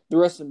the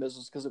wrestling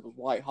business because it was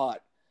white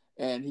hot,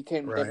 and he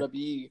came to right.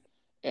 WWE,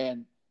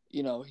 and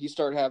he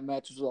started having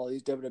matches with all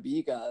these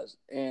WWE guys,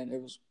 and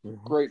it was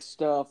Mm-hmm. great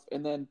stuff.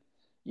 And then,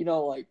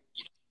 like,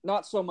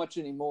 not so much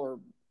anymore,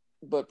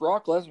 but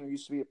Brock Lesnar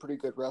used to be a pretty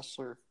good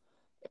wrestler.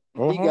 He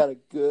Mm-hmm. got a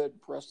good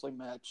wrestling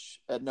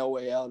match at No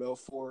Way Out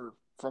 04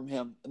 from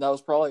him, and that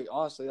was probably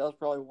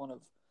one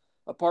of,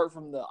 apart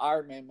from the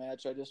Iron Man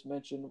match I just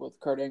mentioned with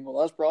Kurt Angle,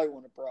 that's probably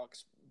one of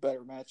Brock's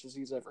better matches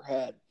he's ever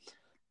had.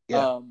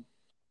 Yeah. Um,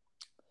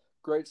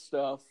 Great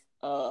stuff.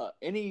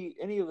 Any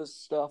of his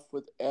stuff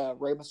with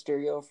Rey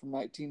Mysterio from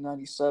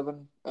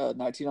 1997,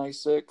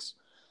 1996,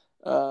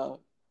 uh,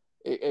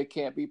 it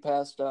can't be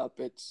passed up.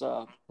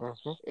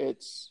 Mm-hmm.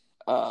 It's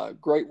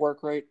great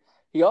work rate.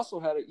 He also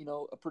had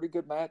a pretty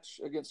good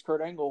match against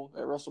Kurt Angle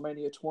at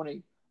WrestleMania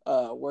 20,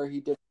 where he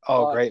did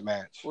Oh, great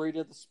match.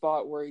 the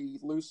spot where he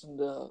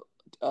loosened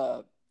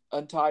uh,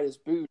 untied his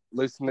boot.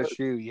 Loosen the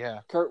shoe,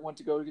 yeah. Kurt went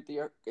to go get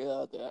the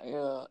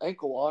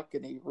ankle lock,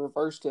 and he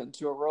reversed it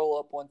into a roll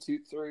up 1, 2,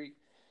 3.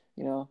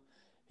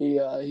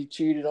 He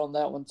cheated on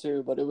that one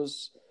too, but it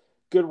was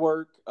good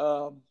work.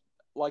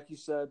 Like you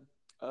said,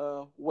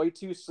 way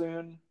too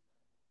soon,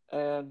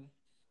 and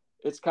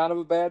it's kind of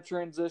a bad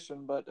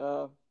transition. But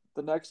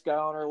the next guy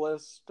on our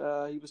list,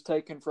 he was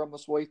taken from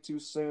us way too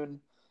soon,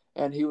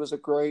 and he was a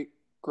great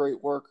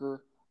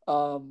worker.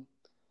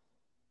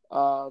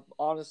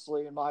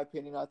 Honestly, in my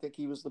opinion, I think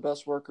he was the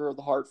best worker of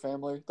the Hart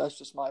family. That's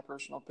just my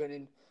personal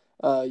opinion.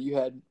 You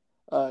had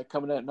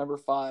coming in at number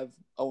 5,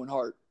 Owen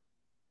Hart.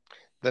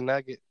 The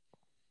Nugget.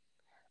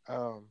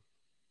 Um,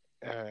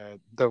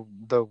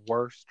 the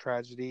worst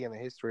tragedy in the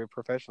history of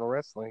professional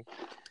wrestling.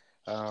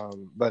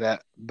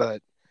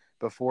 But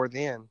before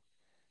then,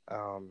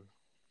 um,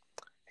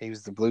 he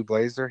was the Blue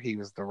Blazer. He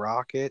was the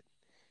Rocket.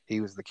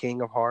 He was the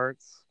King of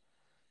Hearts.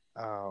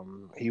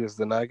 He was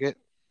the Nugget.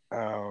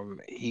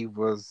 He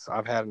was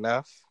I've had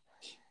enough.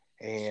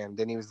 And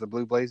then he was the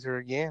Blue Blazer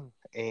again.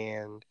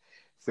 And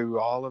through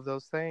all of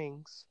those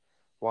things,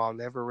 while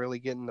never really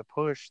getting the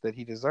push that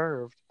he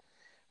deserved,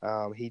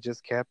 he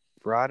just kept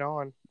right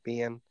on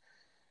being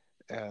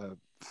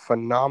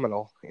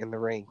phenomenal in the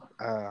ring.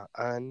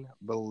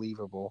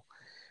 Unbelievable.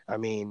 I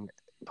mean,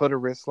 put a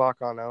wrist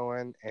lock on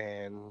Owen,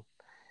 and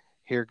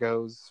here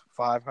goes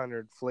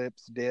 500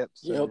 flips,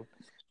 dips, Yep. and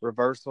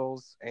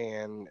reversals,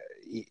 and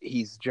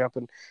he's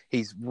jumping,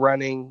 he's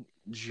running,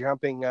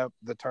 jumping up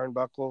the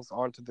turnbuckles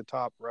onto the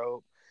top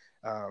rope,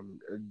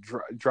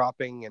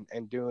 dropping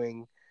and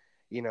doing,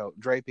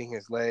 draping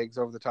his legs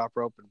over the top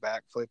rope and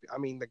backflipping. I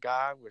mean, the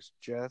guy was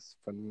just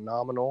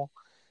phenomenal.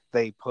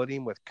 They put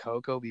him with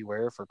Coco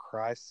Beware, for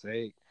Christ's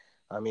sake.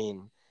 I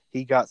mean,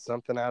 he got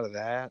something out of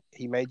that.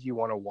 He made you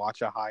want to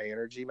watch a high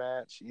energy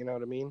match. You know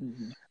what I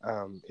mean?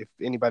 Mm-hmm. If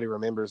anybody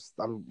remembers,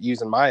 I'm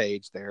using my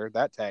age there.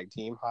 That tag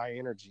team, High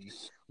Energy,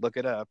 look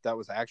it up. That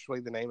was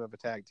actually the name of a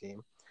tag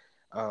team.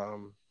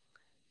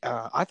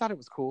 I thought it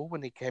was cool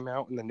when he came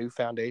out in the New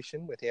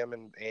Foundation with him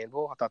and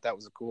Anvil. I thought that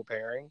was a cool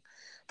pairing.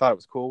 Thought it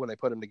was cool when they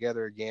put him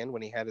together again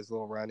when he had his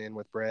little run in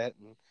with Brett,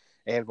 and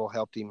Anvil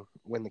helped him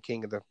win the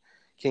King of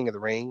the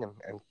Ring,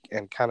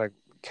 and kind of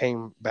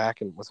came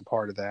back and was a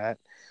part of that.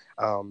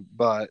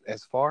 But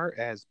as far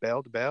as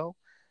bell to bell,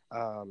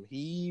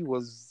 he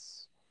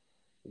was,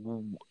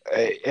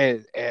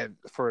 and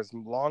for as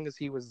long as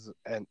he was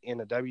in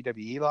a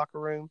WWE locker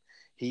room,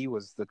 he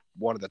was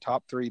one of the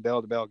top 3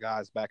 bell to bell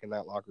guys back in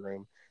that locker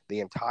room the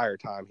entire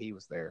time he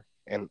was there,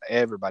 and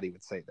everybody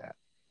would say that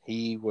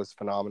he was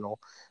phenomenal,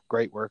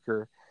 great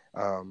worker.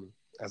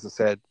 As I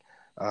said,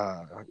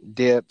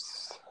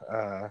 dips,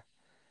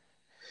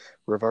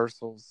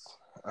 reversals,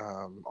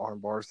 arm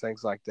bars,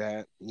 things like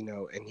that,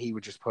 and he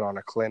would just put on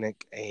a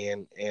clinic,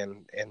 and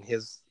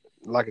his,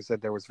 like I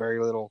said, there was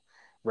very little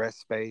rest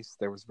space.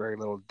 There was very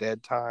little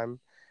dead time.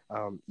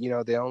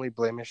 The only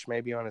blemish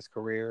maybe on his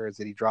career is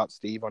that he dropped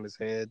Steve on his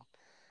head,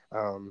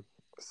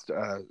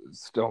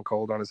 Stone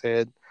Cold on his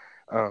head.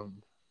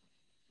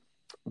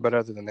 But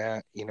other than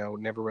that,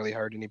 never really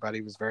hurt anybody.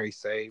 He was very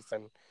safe,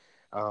 and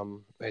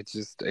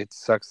it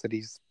sucks that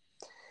he's,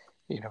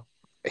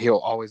 he'll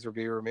always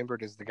be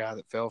remembered as the guy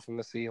that fell from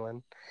the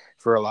ceiling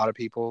for a lot of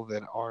people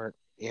that aren't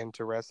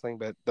into wrestling.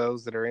 But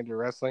those that are into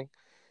wrestling,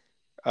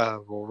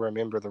 will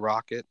remember the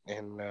Rocket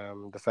and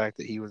the fact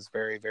that he was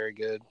very, very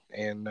good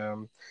and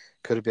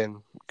could have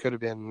been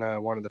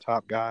one of the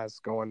top guys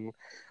going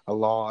a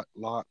lot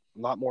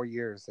more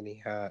years than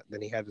he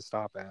had to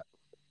stop at.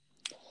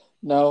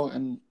 No,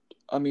 and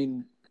I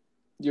mean,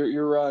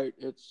 you're right.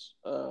 It's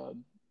a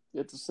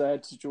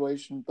sad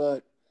situation,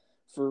 but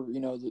for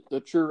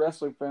the true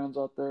wrestling fans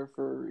out there,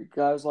 for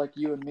guys like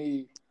you and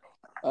me,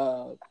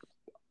 uh,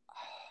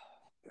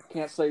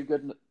 can't say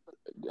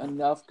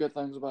enough good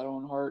things about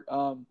Owen Hart.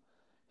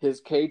 His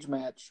cage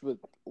match with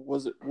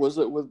was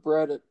it with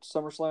Brett at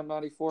SummerSlam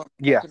 '94?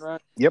 Yeah.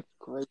 Right? Yep.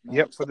 Great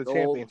Yep. match. For the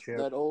championship.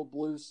 That old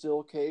blue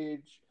steel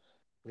cage.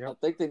 I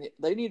Yep. think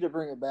they need to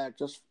bring it back,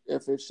 just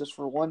if it's just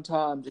for one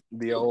time.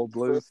 The old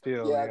blue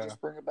steel. Yeah. Just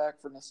bring it back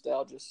for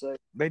nostalgia's sake.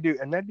 They do,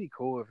 and that'd be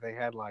cool if they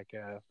had like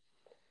a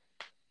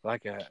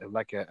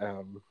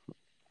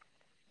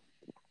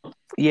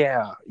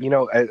yeah,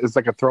 it's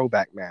like a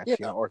throwback match,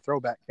 Yeah. or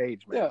throwback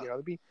cage match. Yeah.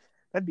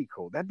 That'd be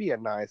cool. That'd be a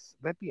nice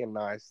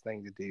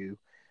thing to do.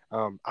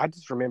 I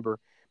just remember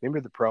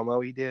the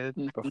promo he did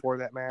before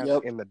that match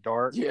in the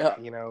dark. Yeah.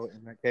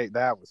 In that cage.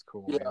 That was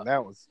cool, Yeah.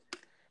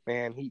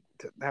 man.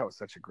 That was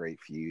such a great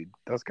feud.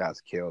 Those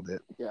guys killed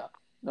it. Yeah.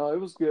 No,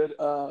 it was good.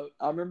 I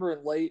remember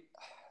in late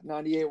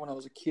 '98 when I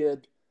was a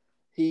kid,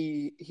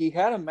 he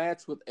had a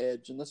match with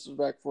Edge, and this was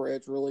back before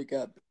Edge really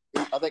got.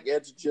 I think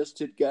Edge just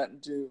had gotten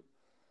to.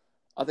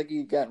 I think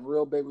he'd gotten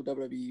real big with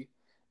WWE,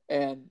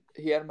 and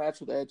he had a match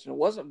with Edge, and it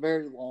wasn't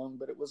very long,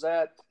 but it was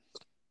at.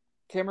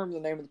 Can't remember the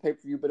name of the pay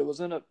per view, but it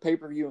was in a pay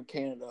per view in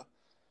Canada,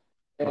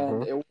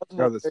 and it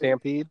wasn't. The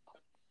Stampede.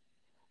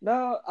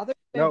 No, I think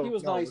Stampede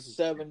was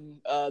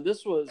 '97.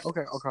 This was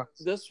okay.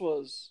 This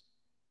was.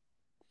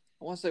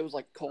 I want to say it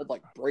was called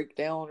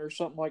Breakdown or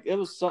something it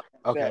was something.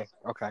 Okay.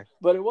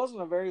 But it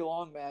wasn't a very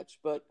long match.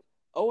 But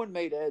Owen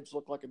made Edge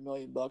look like $1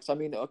 million. I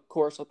mean, of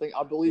course, I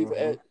believe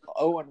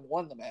Owen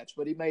won the match,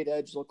 but he made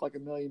Edge look like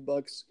 $1 million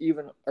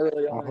even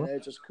early on in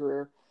Edge's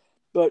career.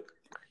 But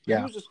he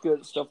was just good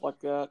at stuff like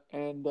that,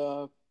 and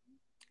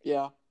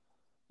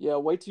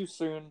way too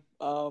soon.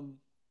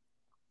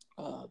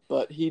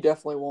 But he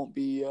definitely won't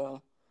be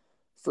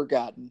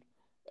forgotten.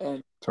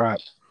 And that's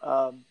right.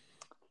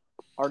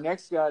 Our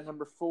next guy,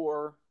 number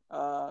 4,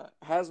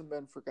 hasn't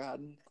been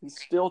forgotten. He's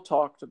still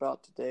talked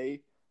about today.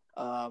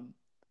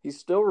 He's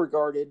still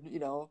regarded,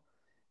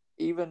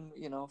 even,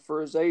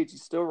 for his age,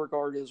 he's still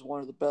regarded as one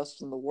of the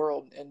best in the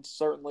world, and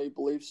certainly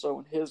believes so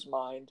in his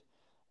mind.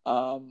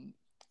 I'm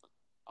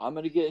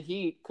going to get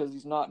heat because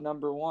he's not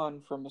number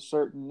 1 from a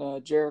certain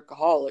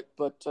Jerichoholic,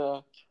 but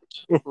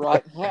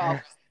right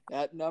now,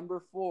 at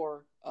number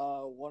 4,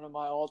 one of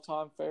my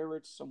all-time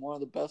favorites and one of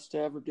the best to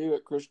ever do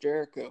it, Chris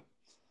Jericho.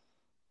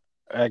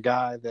 A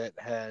guy that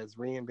has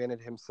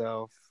reinvented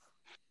himself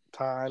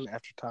time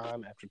after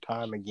time after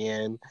time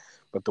again,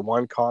 but the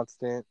one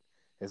constant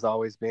has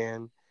always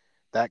been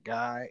that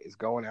guy is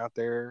going out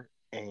there,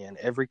 and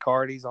every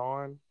card he's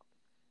on,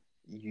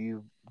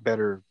 you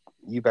better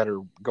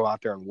go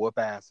out there and whoop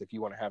ass if you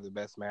want to have the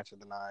best match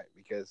of the night,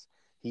 because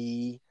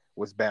he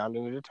was bound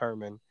and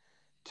determined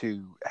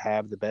to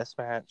have the best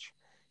match.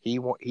 He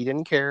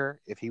didn't care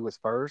if he was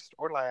first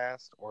or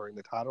last or in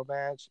the title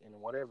match and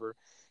whatever.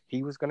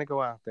 He was going to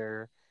go out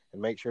there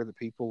and make sure that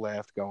people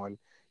left going,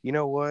 you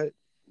know what?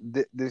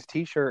 This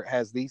T-shirt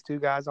has these two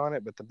guys on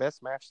it, but the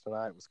best match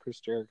tonight was Chris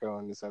Jericho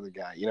and this other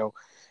guy,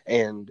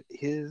 And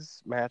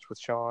his match with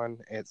Shawn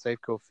at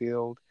Safeco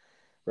Field,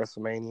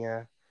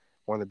 WrestleMania,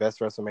 one of the best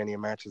WrestleMania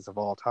matches of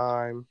all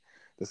time.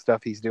 The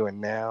stuff he's doing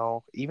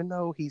now, even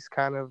though he's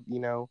kind of,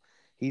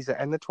 he's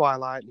in the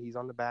twilight and he's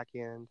on the back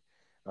end.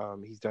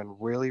 He's done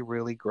really,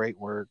 really great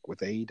work with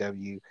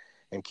AEW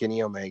and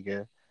Kenny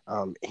Omega.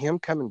 Him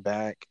coming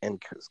back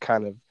and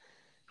kind of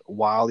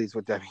while he's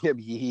with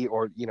WWE,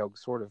 or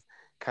sort of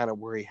kind of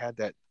where he had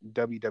that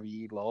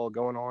WWE lull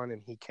going on,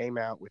 and he came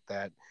out with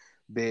that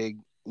big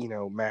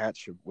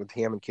match with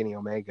him and Kenny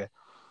Omega.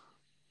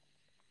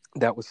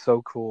 That was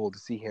so cool to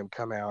see him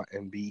come out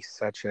and make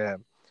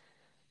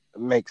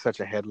such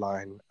a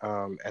headline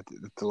at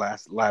the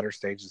latter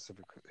stages of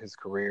his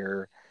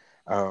career.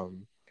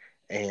 And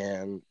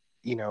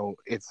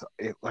it's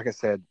like I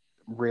said,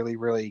 really,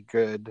 really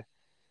good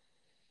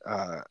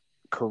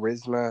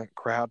charisma,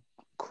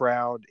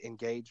 crowd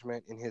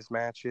engagement in his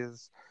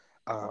matches.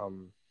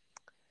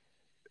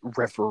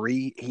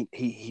 Referee,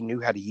 he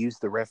knew how to use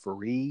the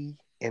referee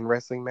in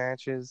wrestling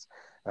matches.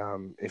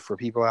 If for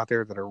people out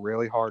there that are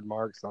really hard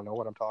marks, don't know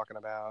what I'm talking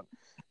about,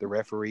 the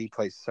referee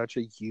plays such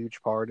a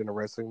huge part in a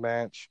wrestling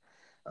match.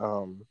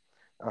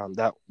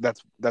 That's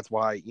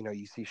why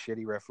you see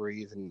shitty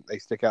referees and they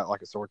stick out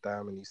like a sore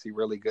thumb, and you see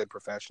really good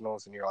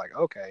professionals and you're like,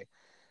 okay,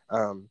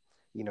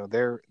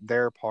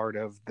 they're part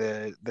of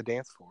the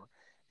dance floor.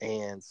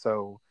 And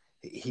so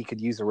he could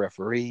use a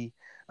referee,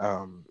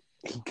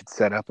 he could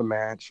set up a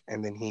match,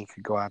 and then he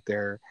could go out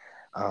there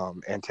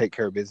and take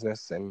care of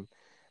business, and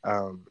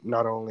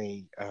not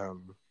only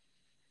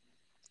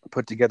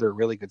put together a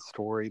really good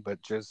story,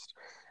 but just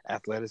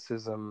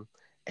athleticism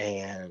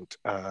and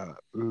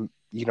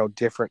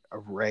different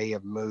array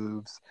of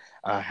moves.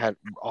 Had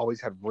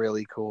always had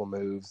really cool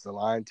moves. The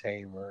Lion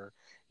Tamer,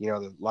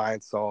 the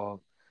Lion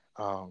Salt,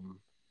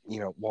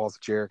 Walls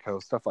of Jericho,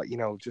 stuff like,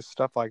 just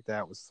stuff like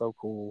that was so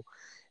cool.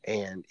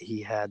 And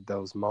he had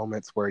those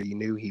moments where you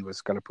knew he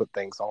was going to put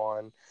things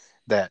on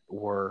that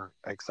were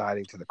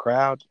exciting to the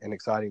crowd and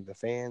exciting to the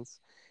fans.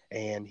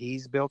 And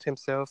he's built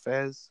himself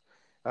as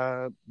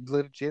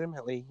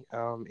legitimately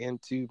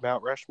into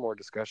Mount Rushmore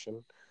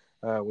discussion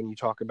when you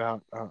talk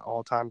about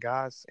all-time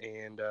guys.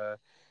 And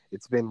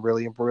it's been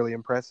really, really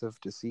impressive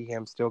to see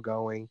him still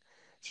going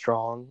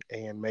strong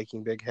and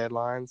making big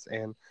headlines.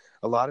 And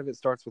a lot of it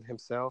starts with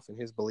himself and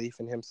his belief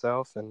in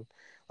himself. And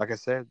like I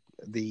said,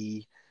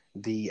 the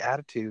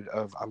attitude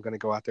of, I'm going to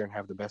go out there and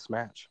have the best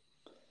match.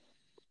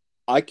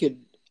 I could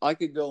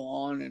go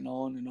on and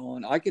on and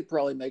on. I could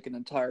probably make an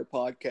entire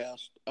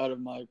podcast out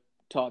of my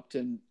top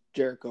 10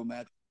 Jericho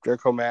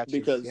matches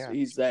because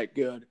he's that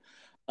good.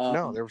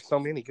 No, there were so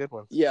many good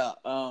ones. Yeah.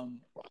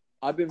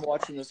 I've been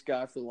watching this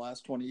guy for the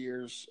last 20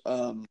 years,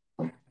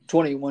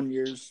 21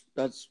 years.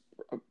 That's,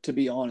 to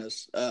be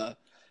honest,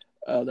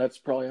 that's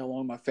probably how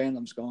long my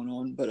fandom's going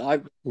on. But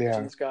I've been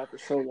watching this guy for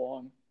so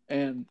long.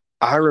 And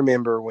I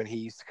remember when he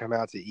used to come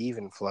out to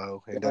Even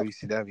Flow in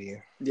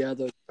WCW. Yeah,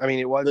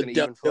 it wasn't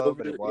Even Flow,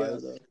 but it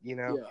was,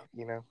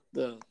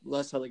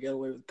 that's how they got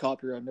away with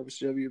copyright in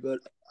WCW. But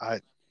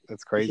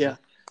that's crazy. Yeah,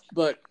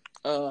 but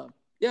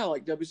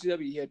like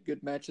WCW, he had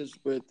good matches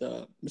with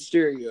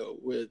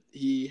Mysterio.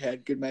 He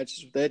had good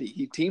matches with Eddie.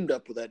 He teamed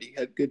up with Eddie.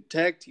 Had good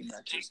tag team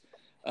matches.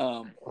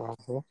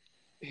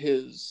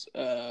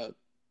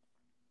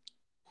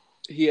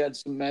 He had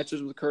some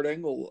matches with Kurt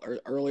Angle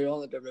early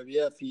on in the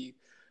WWF.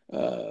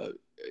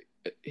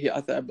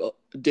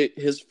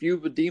 His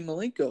feud with Dean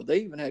Malenko, they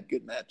even had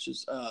good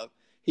matches.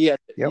 He had,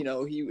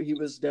 he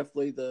was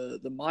definitely the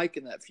mic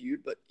in that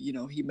feud, but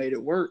he made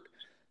it work.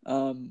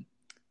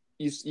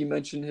 You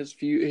mentioned his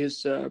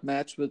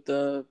match with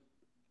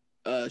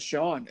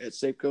Shawn at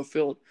Safeco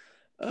Field,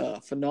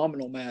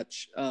 phenomenal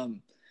match.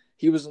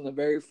 He was in the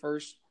very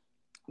first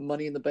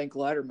Money in the Bank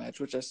ladder match,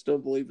 which I still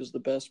believe is the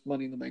best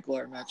Money in the Bank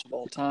ladder match of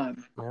all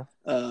time.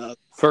 Yeah.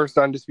 First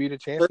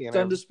undisputed champion.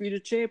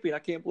 I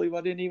can't believe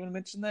I didn't even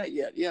mention that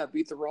yet. Yeah,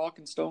 beat The Rock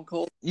and Stone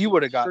Cold. You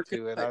would have got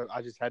to it.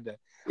 I just had to.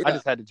 Yeah. I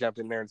just had to jump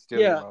in there and steal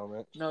your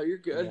moment. No, you're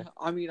good.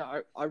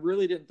 Yeah. I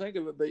really didn't think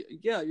of it, but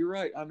yeah, you're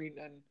right.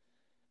 And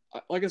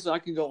like I said, I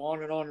can go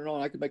on and on and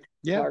on. I could make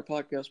an entire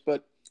podcast,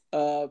 but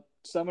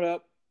sum it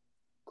up.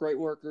 Great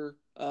worker.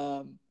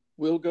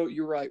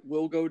 You're right.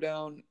 Will go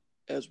down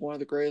as one of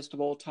the greatest of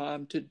all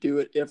time to do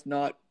it, if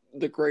not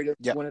the greatest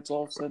when it's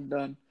all said and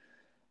done.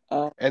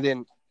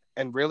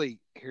 And really,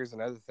 here's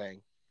another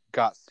thing.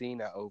 Got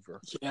Cena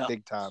over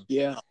big time.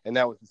 Yeah. And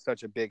that was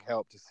such a big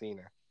help to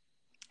Cena.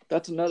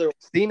 That's another one.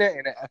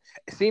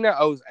 Cena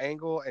owes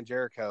Angle and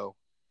Jericho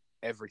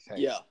everything.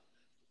 Yeah.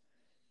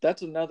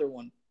 That's another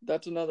one.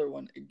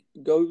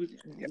 Go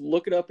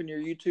look it up in your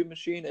YouTube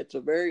machine. It's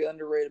a very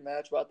underrated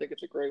match, but I think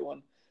it's a great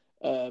one.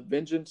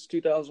 Vengeance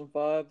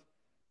 2005.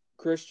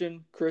 Chris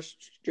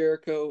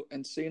Jericho,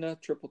 and Cena,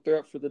 triple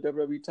threat for the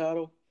WWE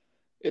title.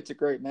 It's a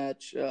great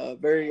match.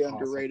 Very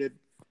underrated.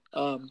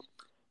 But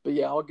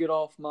yeah, I'll get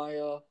off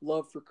my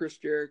love for Chris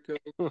Jericho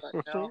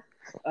right now.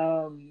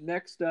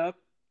 Next up,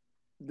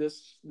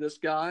 this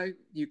guy,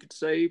 you could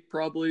say,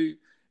 probably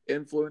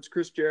influenced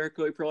Chris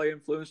Jericho. He probably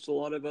influenced a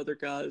lot of other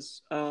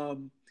guys,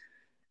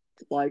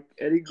 like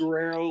Eddie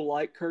Guerrero,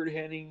 like Kurt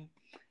Hennig.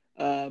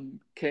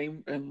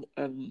 Came and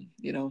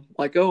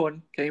like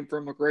Owen, came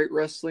from a great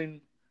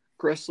wrestling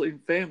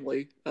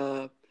family.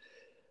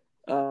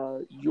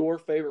 Your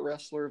favorite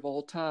wrestler of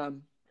all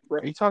time.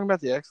 Are you talking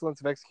about the excellence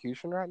of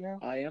execution right now?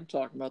 I am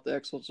talking about the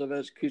excellence of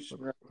execution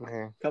right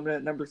now. Coming in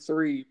at number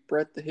 3,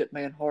 Bret the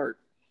Hitman Hart.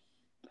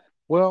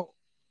 Well,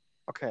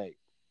 okay.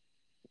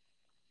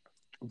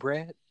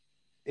 Bret's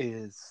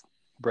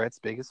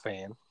biggest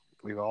fan.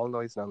 We've all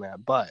always known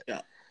that. But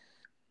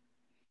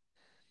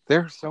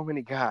there are so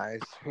many guys,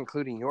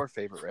 including your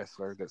favorite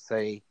wrestler, that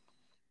say,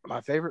 my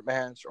favorite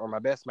match or my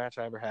best match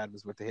I ever had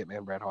was with the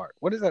Hitman Bret Hart.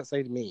 What does that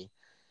say to me?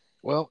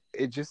 Well,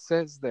 it just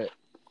says that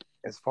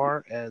as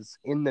far as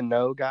in the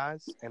know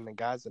guys and the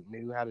guys that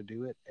knew how to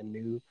do it and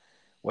knew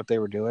what they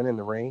were doing in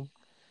the ring,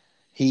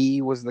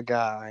 he was the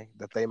guy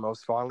that they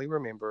most fondly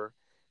remember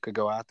could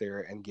go out there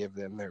and give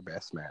them their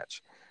best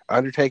match.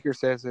 Undertaker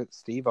says it.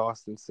 Steve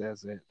Austin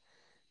says it.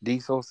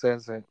 Diesel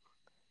says it.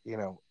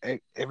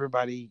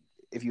 Everybody,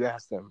 if you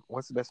ask them,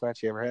 what's the best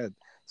match you ever had?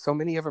 So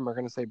many of them are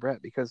going to say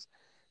Bret, because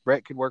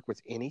Bret could work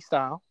with any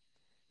style.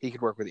 He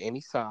could work with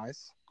any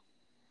size.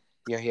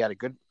 He had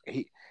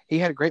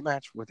a great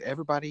match with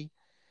everybody.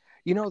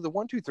 The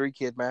 1-2-3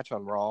 Kid match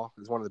on Raw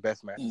is one of the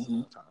best matches of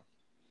all time.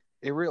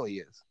 It really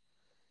is.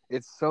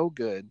 It's so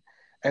good.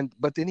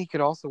 But then he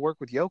could also work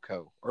with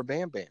Yoko or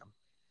Bam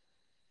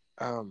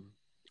Bam.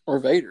 Or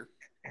Vader.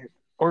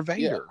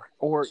 Yeah.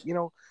 Or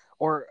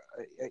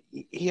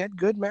he had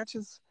good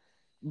matches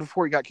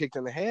before he got kicked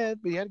in the head,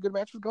 but he had a good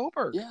match with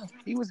Goldberg. Yeah.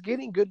 He was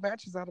getting good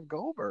matches out of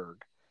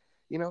Goldberg.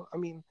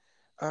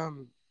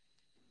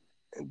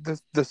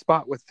 the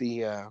spot with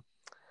the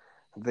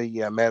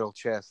metal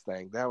chest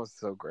thing, that was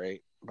so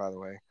great, by the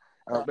way.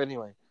 But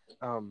anyway,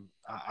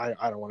 I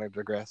don't want to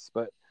digress,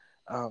 but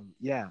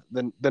yeah,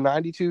 the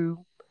 92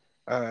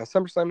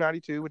 SummerSlam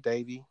 92 with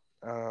Davey,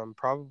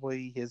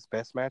 probably his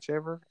best match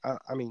ever.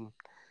 I mean,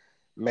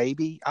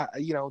 maybe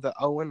the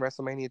Owen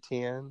WrestleMania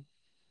 10.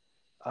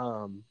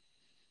 Um,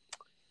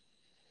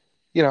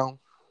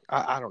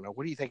 I don't know.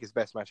 What do you think his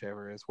best match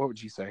ever is? What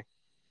would you say?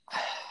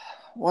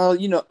 Well,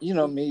 you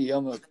know me.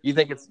 You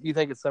think it's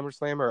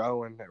SummerSlam or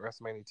Owen at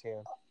WrestleMania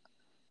 10?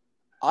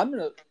 I'm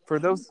gonna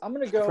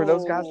go for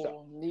those guys.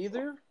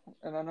 Neither,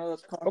 and I know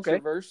that's Okay.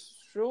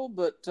 controversial,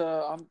 but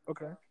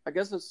Okay. I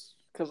guess it's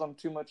because I'm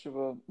too much of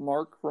a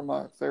mark for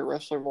my favorite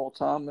wrestler of all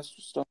time, Mr.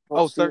 Stone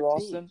Cold Steve 13.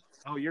 Austin.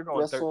 Oh, you're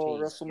going 13.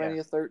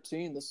 WrestleMania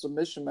 13, the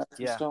submission match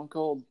with Stone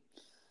Cold.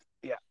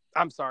 Yeah,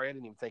 I'm sorry, I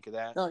didn't even think of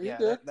that. No, you're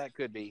good. That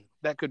could be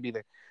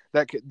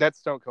that's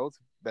Stone Cold's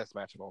best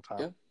match of all time.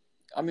 Yeah,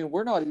 I mean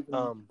we're not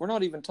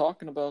even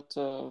talking about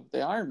the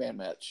Iron Man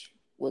match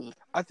with.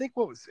 I think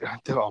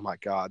oh my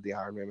God, the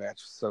Iron Man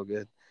match was so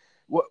good.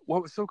 What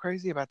was so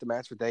crazy about the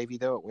match with Davey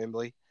though at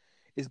Wembley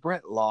is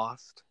Brett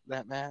lost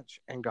that match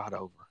and got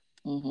over.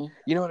 Mm-hmm.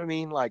 You know what I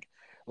mean? Like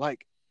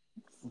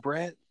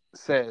Brett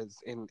says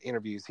in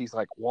interviews, he's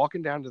like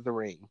walking down to the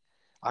ring.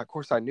 Of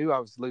course, I knew I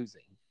was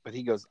losing, but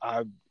he goes,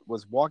 I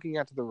was walking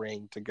out to the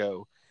ring to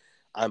go,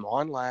 I'm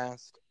on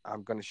last.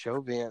 I'm going to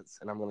show Vince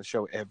and I'm going to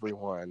show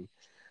everyone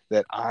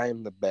that I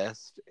am the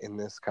best in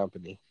this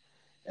company.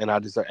 And I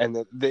deserve. And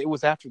it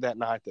was after that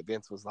night that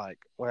Vince was like,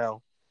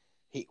 well,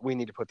 we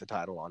need to put the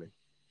title on him.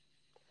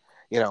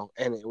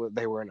 And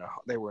they were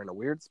in a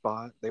weird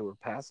spot. They were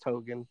past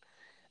Hogan.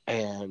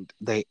 And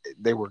they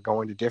were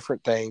going to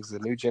different things, the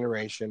new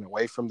generation,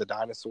 away from the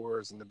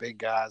dinosaurs and the big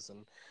guys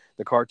and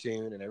the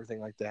cartoon and everything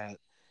like that.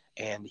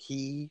 And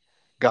he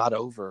got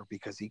over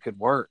because he could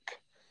work.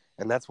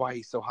 And that's why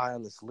he's so high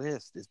on this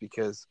list, is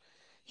because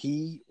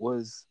he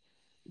was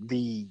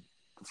the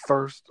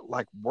first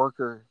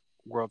worker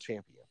world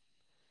champion.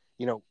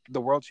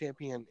 The world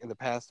champion in the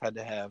past had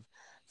to have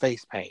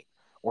face paint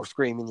or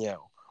scream and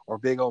yell or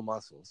big old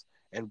muscles.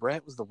 And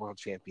Brett was the world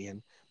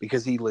champion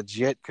because he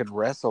legit could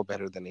wrestle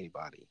better than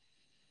anybody.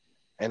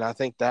 And I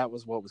think that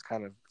was what was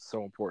kind of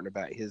so important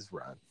about his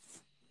run.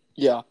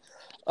 Yeah.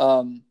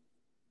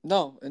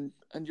 No, and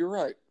you're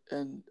right.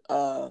 And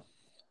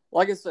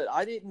like I said,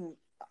 I didn't.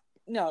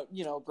 Now,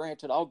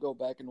 granted, I'll go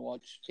back and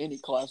watch any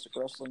classic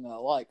wrestling that I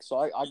like. So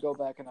I go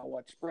back and I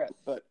watch Brett.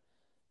 But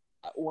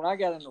when I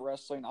got into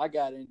wrestling, I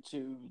got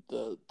into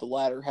the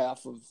latter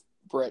half of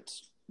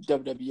Brett's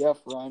WWF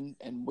run,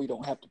 and we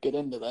don't have to get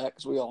into that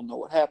because we all know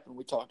what happened.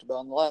 We talked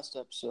about in the last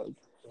episode.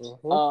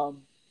 Mm-hmm.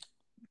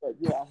 But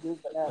yeah,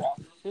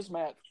 his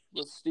match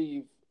with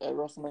Steve at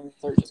WrestleMania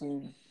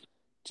 13,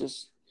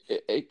 just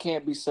it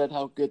can't be said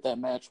how good that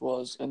match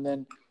was. And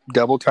then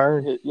double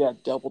turn,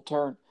 double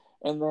turn,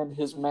 and then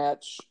his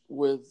match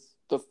with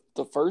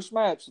the first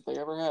match that they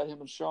ever had, him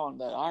and Shawn,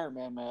 that Iron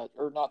Man match,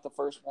 or not the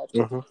first match,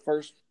 mm-hmm. the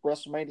first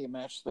WrestleMania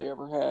match they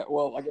ever had.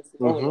 Well, I guess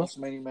the only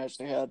WrestleMania match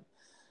they had.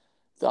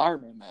 The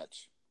Iron Man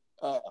match.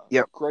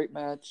 Great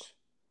match.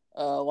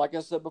 Like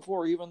I said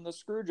before, even the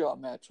Screwjob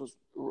match was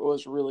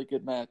a really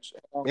good match.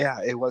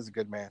 Yeah, it was a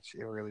good match.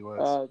 It really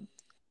was.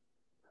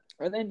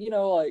 And then,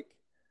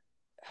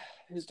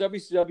 his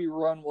WCW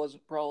run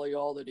wasn't probably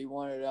all that he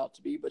wanted it out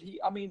to be, but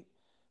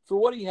for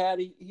what he had,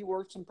 he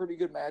worked some pretty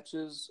good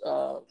matches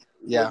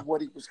with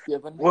what he was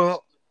given.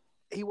 Well,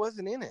 he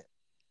wasn't in it.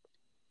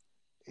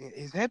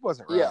 His head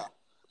wasn't right.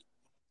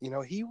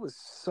 Yeah. He was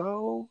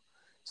so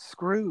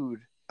screwed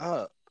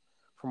up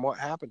from what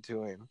happened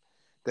to him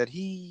that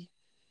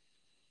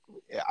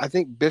I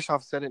think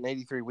Bischoff said it in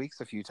 83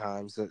 Weeks a few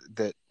times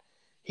that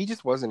he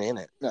just wasn't in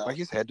it. No.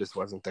 His head just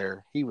wasn't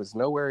there. He was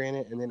nowhere in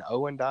it. And then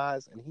Owen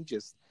dies, and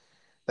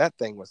that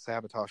thing was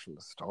sabotage from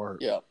the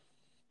start. Yeah.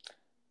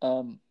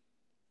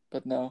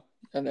 But no,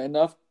 and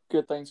enough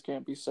good things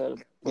can't be said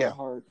about Bret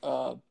Hart.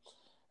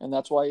 And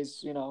that's why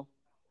he's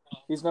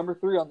number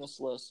 3 on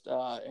this list,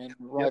 and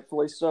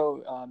rightfully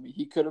so.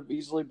 He could have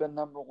easily been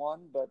number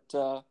 1,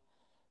 but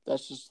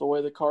that's just the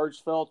way the cards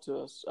fell to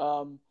us.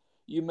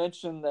 You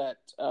mentioned that,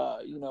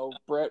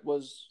 Bret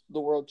was the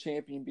world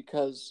champion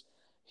because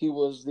he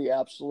was the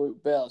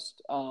absolute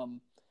best.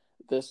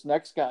 This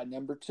next guy,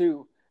 number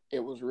 2,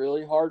 it was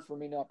really hard for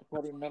me not to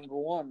put him number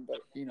 1,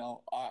 but,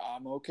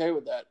 I'm okay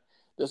with that.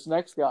 This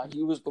next guy,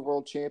 he was the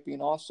world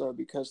champion also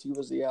because he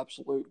was the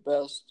absolute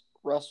best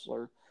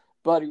wrestler,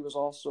 but he was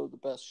also the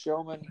best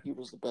showman. He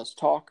was the best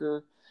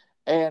talker,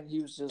 and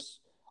he was just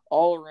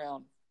all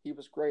around. He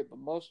was great, but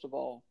most of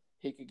all,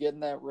 he could get in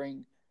that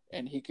ring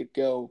and he could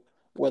go,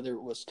 whether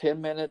it was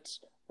 10 minutes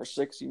or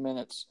 60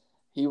 minutes.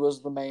 He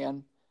was the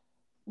man.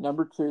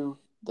 Number 2,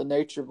 the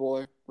Nature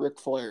Boy, Ric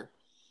Flair.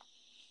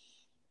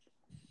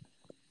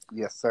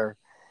 Yes, sir.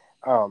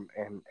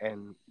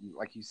 And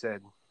like you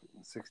said,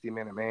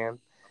 60-minute man.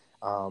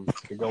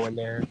 Could go in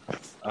there.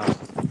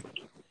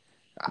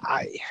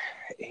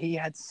 He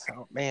had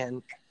so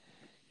many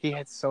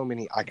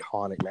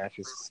iconic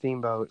matches.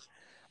 Steamboat.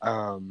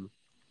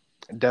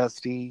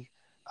 Dusty,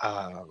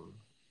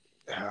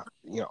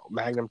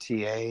 Magnum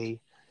TA.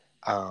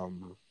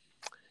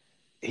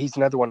 He's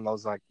another one of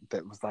those like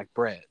that was like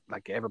Brett.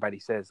 Like everybody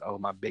says, oh,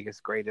 my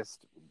biggest,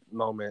 greatest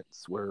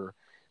moments were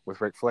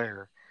with Ric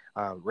Flair.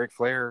 Ric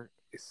Flair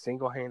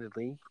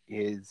single-handedly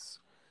is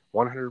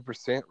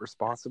 100%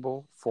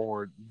 responsible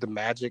for the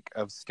magic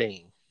of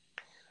Sting.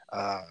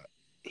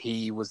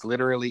 He was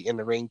literally in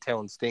the ring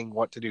telling Sting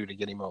what to do to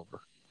get him over.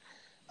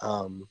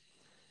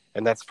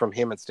 And that's from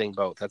him and Sting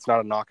both. That's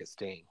not a knock at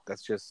Sting.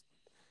 That's just,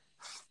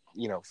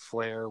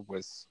 Flair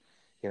was,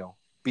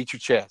 beat your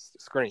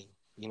chest, scream,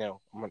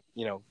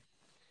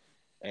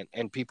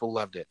 and people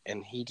loved it.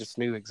 And he just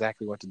knew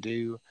exactly what to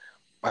do.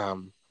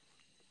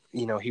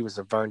 He was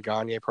a Vern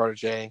Gagne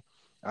protege,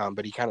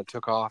 but he kind of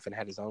took off and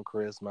had his own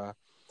charisma.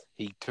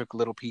 He took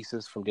little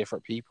pieces from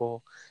different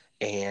people,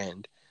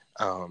 and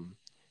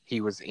he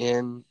was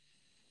in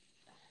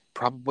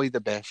probably the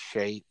best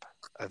shape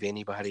of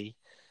anybody,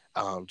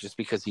 just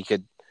because he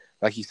could,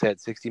 like you said,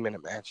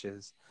 60-minute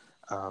matches,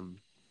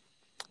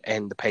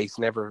 and the pace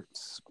never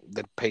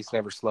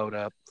slowed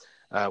up.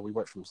 We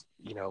went from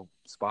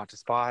spot to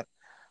spot,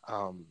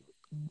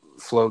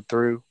 flowed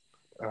through,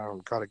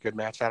 got a good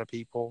match out of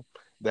people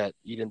that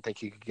you didn't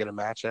think you could get a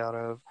match out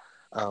of,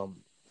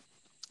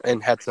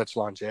 and had such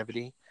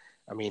longevity.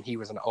 I mean, he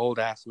was an old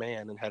ass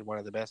man and had one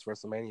of the best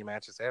WrestleMania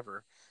matches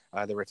ever,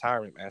 the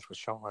retirement match with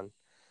Shawn.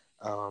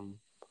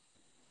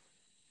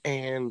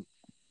 And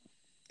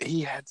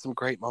he had some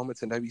great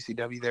moments in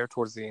WCW there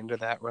towards the end of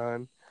that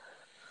run.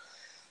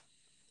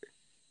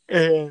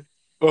 And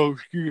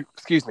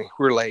excuse me,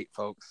 we're late,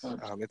 folks.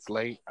 It's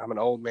late. I'm an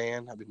old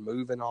man. I've been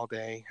moving all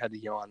day. Had to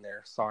yawn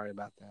there. Sorry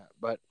about that.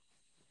 But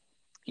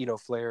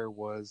Flair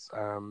was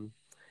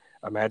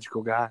a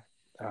magical guy.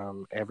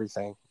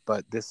 Everything.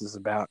 But this is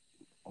about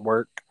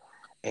work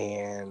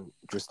and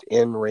just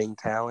in-ring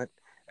talent.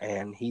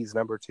 And he's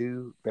number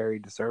 2, very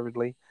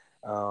deservedly.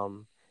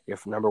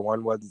 If number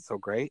 1 wasn't so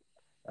great,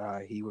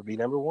 he would be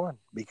number 1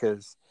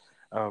 because,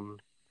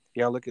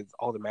 look at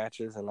all the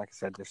matches, and like I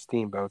said, they're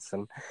steamboats.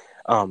 And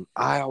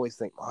I always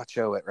think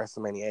Macho at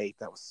WrestleMania 8,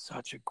 that was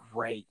such a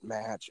great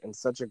match and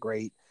such a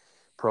great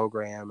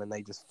program, and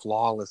they just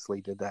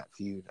flawlessly did that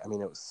feud. I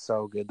mean, it was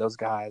so good. Those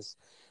guys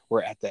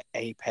were at the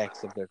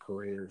apex of their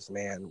careers,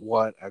 man.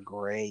 What a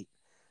great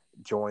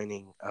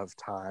joining of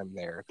time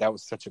there. That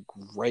was such a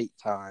great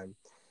time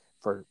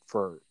for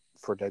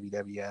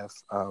WWF.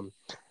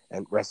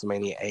 And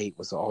WrestleMania 8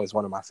 was always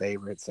one of my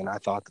favorites, and I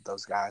thought that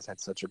those guys had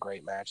such a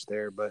great match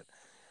there. But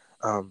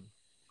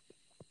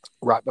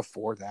right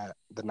before that,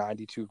 the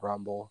 92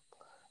 Rumble,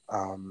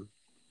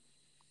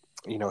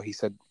 he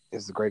said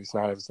is the greatest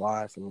night of his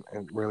life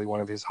and really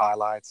one of his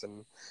highlights.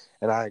 And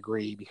I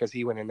agree, because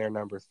he went in there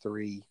number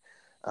 3.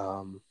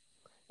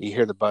 You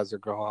hear the buzzer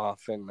go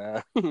off, and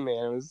man,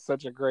 it was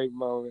such a great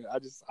moment.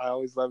 I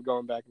always love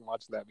going back and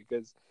watching that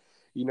because,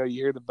 you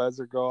hear the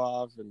buzzer go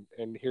off,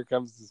 and here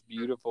comes this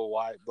beautiful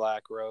white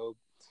black robe,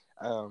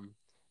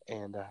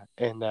 and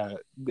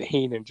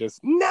Heenan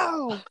just,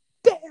 no,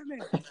 damn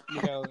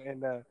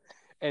it,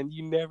 and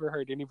you never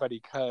heard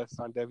anybody cuss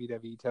on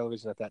WWE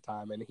television at that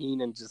time, and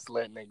Heenan just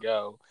letting it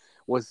go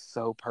was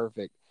so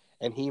perfect,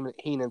 and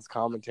Heenan's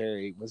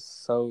commentary was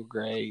so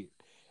great.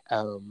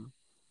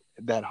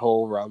 That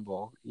whole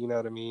Rumble, you know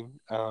what I mean?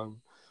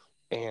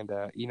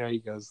 He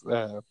goes,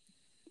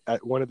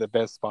 at one of the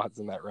best spots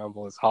in that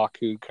Rumble is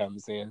Haku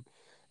comes in,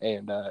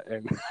 and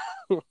and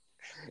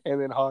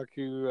then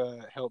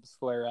Haku helps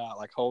Flair out,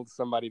 like holds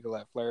somebody to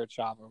let Flair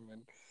chop him,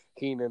 and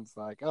Heenan's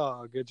like,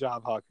 "Oh, good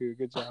job, Haku,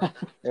 good job."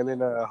 And then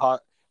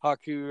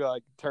Haku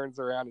like turns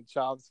around and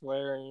chops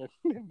Flair, and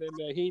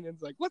then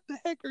Heenan's like, "What the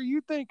heck are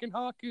you thinking,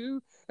 Haku?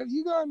 Have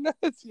you gone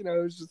nuts?"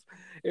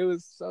 It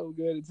was so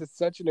good. It's just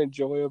such an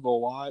enjoyable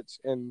watch,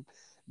 and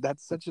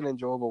that's such an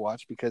enjoyable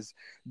watch because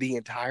the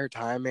entire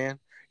time, man,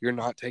 you're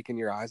not taking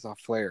your eyes off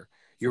Flair.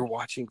 You're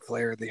watching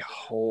Flair the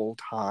whole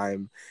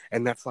time,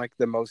 and that's like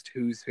the most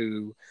who's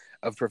who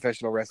of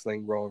professional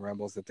wrestling Royal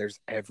Rumbles that there's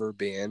ever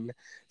been.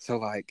 So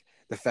like,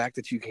 the fact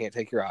that you can't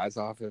take your eyes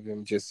off of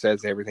him just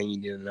says everything you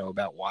need to know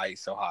about why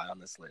he's so high on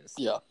this list.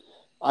 Yeah.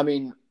 I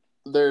mean,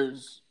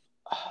 there's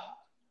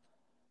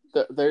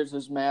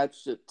his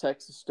match at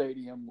Texas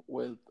Stadium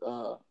with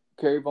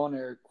Kerry Von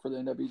Erich for the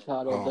NW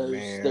title. Oh,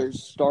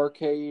 there's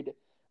Starrcade,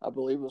 I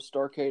believe it was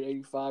Starrcade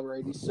 85 or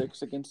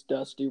 86 against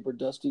Dusty, where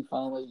Dusty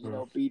finally,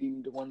 beat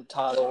him to win the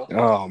title.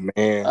 Oh,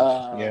 man.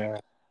 Yeah.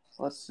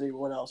 Let's see,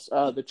 what else?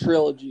 The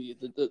trilogy.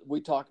 We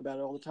talk about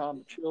it all the time.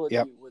 The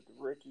trilogy with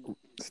Ricky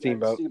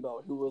Steamboat,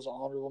 who was an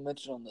honorable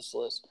mention on this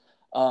list.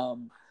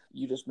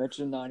 You just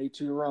mentioned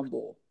 92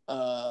 Rumble.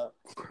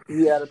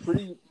 He had a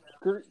pretty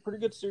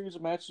good series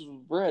of matches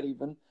with Brett,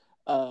 even.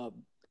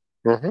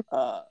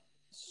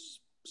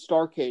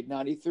 Starrcade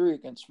 93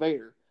 against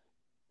Vader.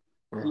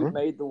 He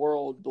made the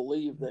world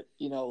believe that,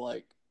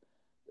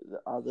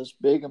 this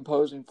big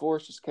imposing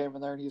force just came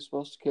in there and he was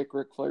supposed to kick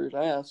Ric Flair's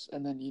ass.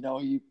 And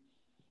then,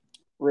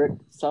 Rick,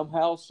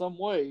 somehow, some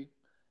way,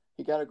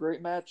 he got a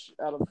great match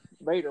out of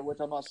Vader, which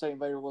I'm not saying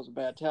Vader was a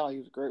bad talent. He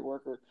was a great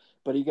worker,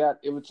 but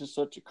it was just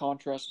such a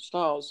contrast of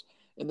styles.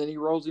 And then he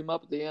rolls him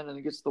up at the end and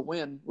he gets the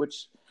win,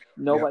 which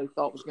nobody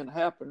thought was going to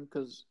happen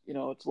because,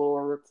 it's little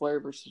Ric Flair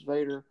versus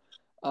Vader.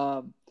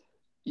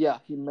 Yeah,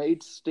 he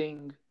made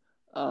Sting.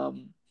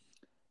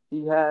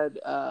 He had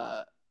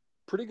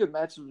pretty good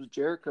matches with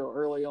Jericho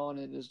early on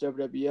in his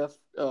WWF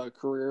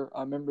career.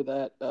 I remember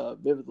that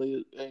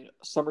vividly.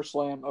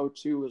 SummerSlam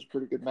 02 was a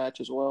pretty good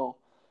match as well.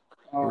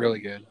 Really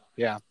good.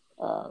 Yeah.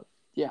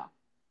 Yeah.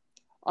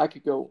 I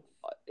could go.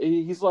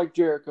 He's like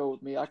Jericho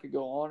with me. I could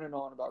go on and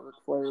on about Ric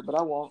Flair, but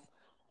I won't,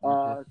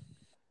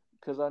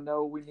 because I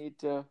know we need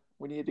to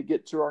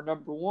get to our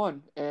number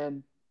one.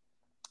 And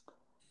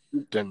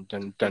dun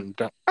dun dun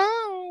dun.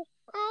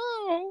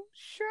 Oh,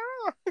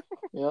 sure.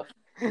 Yeah,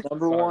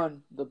 number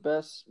one, the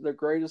best, the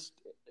greatest,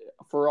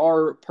 for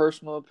our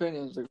personal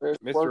opinions, the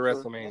greatest Mr. worker,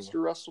 WrestleMania. Mr.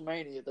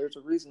 WrestleMania. There's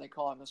a reason they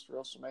call him Mr.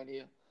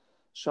 WrestleMania.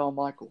 Shawn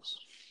Michaels.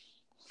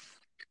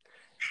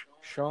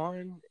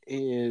 Shawn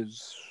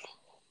is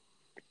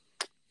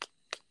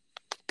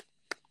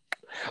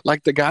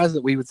like the guys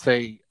that we would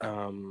say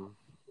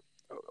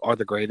are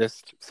the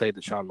greatest. Say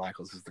that Shawn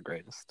Michaels is the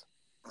greatest.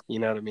 You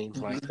know what I mean?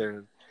 Like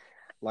they're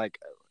like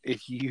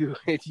if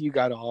you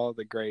got all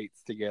the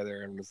greats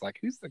together and was like,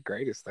 who's the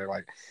greatest? They're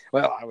like,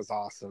 well, I was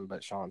awesome,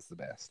 but Shawn's the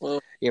best.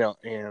 Well,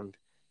 and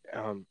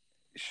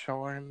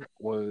Shawn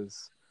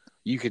was,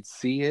 you could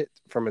see it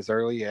from as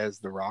early as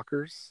the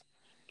Rockers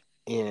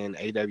in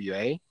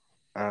AWA.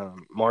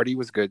 Marty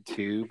was good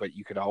too, but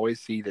you could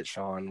always see that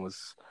Shawn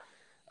was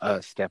a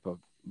step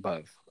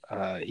above.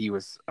 He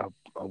was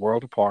a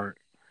world apart.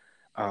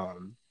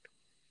 And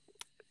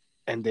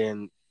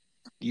then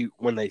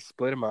when they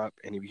split him up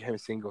and he became a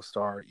single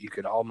star, you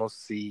could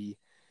almost see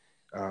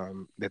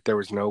that there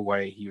was no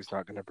way he was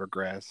not going to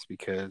progress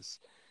because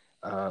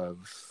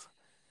of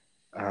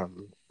the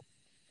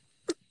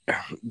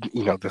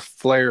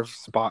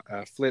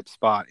flip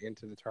spot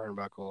into the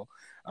turnbuckle,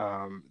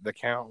 the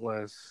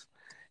countless.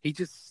 He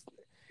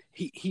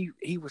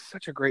was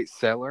such a great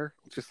seller,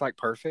 just like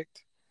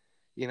Perfect,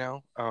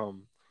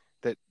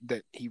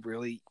 that he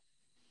really.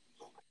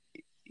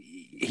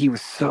 He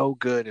was so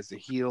good as a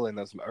heel in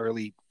those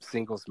early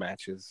singles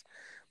matches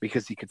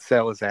because he could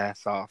sell his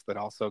ass off, but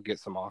also get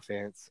some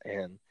offense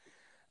and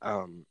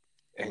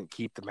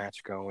keep the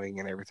match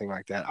going and everything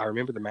like that. I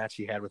remember the match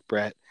he had with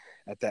Brett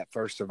at that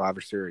first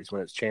Survivor Series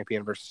when it was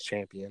champion versus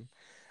champion.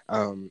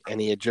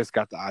 And he had just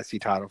got the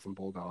IC title from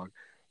Bulldog.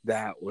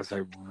 That was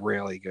a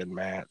really good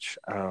match.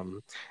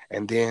 And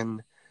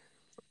then,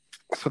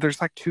 so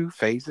there's like two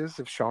phases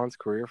of Shawn's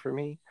career for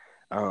me.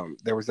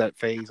 There was that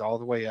phase all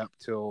the way up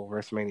till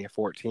WrestleMania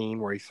 14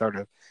 where he sort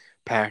of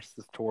passed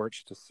the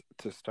torch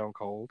to Stone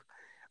Cold,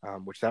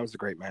 which that was a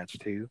great match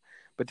too.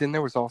 But then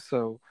there was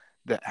also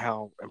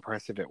how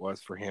impressive it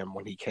was for him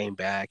when he came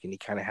back and he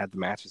kind of had the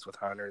matches with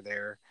Hunter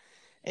there.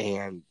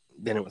 And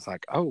then it was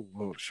like, oh,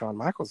 well, Shawn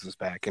Michaels is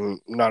back. And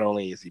not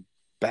only is he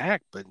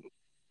back, but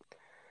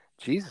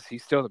Jesus,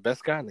 he's still the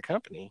best guy in the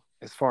company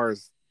as far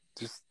as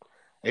just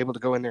able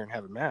to go in there and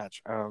have a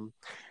match.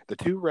 The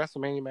two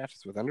WrestleMania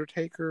matches with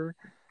Undertaker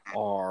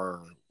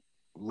are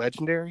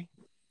legendary.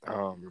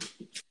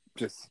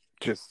 Just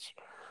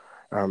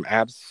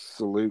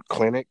absolute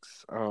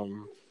clinics.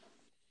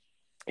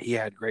 He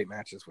had great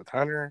matches with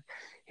Hunter.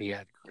 He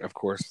had, of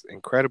course,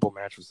 incredible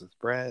matches with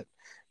Brett.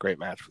 Great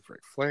match with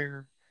Ric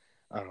Flair.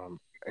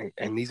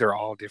 And these are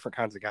all different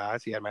kinds of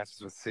guys. He had matches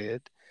with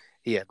Sid.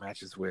 He had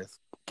matches with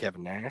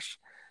Kevin Nash.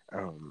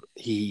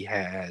 He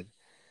had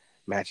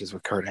matches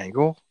with Kurt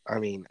Angle. I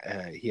mean,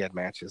 he had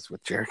matches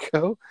with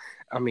Jericho.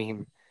 I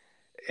mean,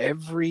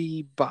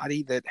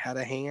 everybody that had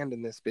a hand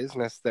in this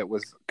business that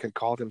could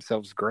call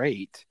themselves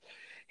great,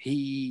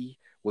 he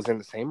was in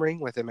the same ring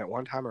with him at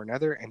one time or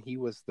another, and he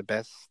was the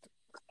best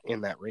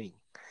in that ring.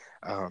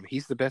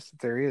 He's the best that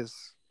there is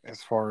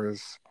as far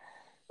as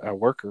a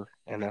worker,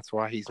 and that's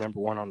why he's number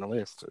one on the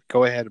list.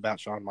 Go ahead about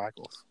Shawn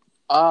Michaels.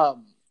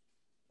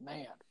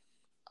 Man,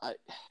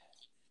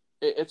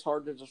 it's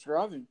hard to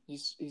describe him.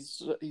 He's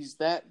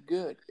that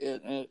good.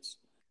 It's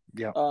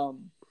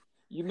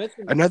you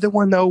mentioned another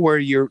one though where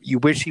you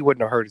wish he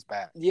wouldn't have hurt his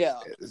back. Yeah,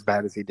 as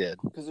bad as he did.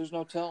 Because there's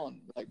no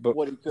telling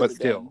what he could have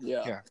done.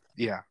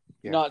 Yeah.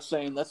 Not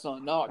saying that's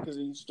not a knock because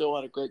he still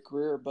had a great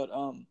career, but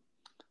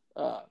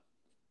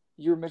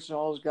you were mentioning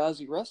all those guys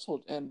he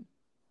wrestled, and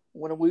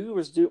when we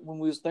was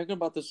thinking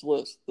about this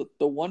list,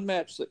 the one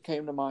match that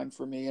came to mind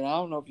for me, and I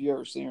don't know if you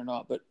ever seen it or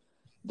not, but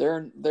they're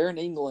in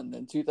England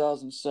in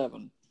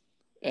 2007.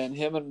 And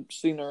him and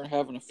Cena are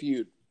having a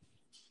feud.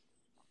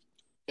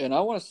 And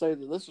I want to say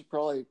that this is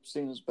probably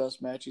Cena's best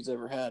match he's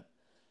ever had.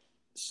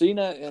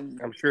 Cena and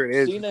I'm sure it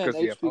is. Cena and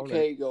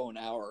HBK go an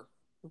hour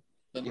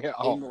in England.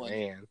 Oh,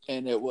 man.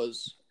 And it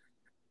was,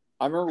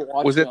 I remember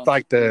watching. Was it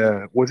like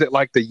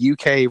the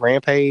UK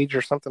Rampage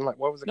or something like?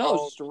 What was it called? No,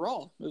 it was just a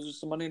Raw. It was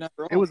just a Monday Night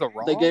Raw. It was a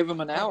Raw. They gave him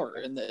an hour,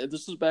 and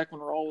this is back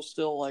when Raw was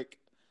still like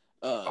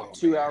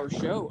 2-hour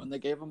show, and they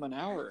gave him an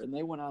hour, and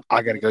they went out.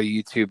 I gotta go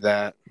YouTube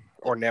that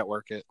or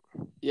network it.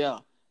 Yeah,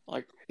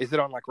 is it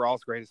on like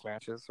Raw's Greatest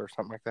Matches or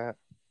something like that?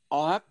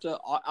 I'll have to.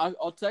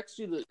 I'll text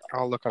you the.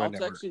 I'll look on a I'll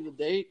network. text you the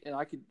date, and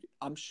I could.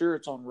 I'm sure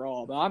it's on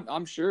Raw, but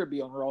I'm sure it'd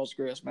be on Raw's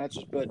greatest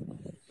matches. But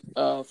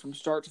from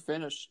start to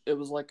finish, it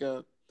was like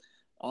a.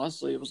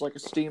 Honestly, it was like a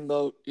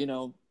Steamboat,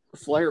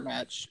 Flair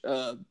match.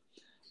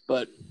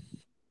 But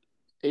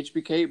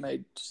HBK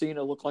made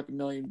Cena look like $1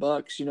 million,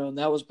 and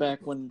that was back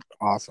when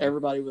Awesome.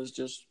 everybody was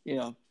just,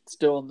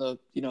 still in the,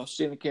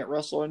 Cena can't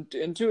wrestle,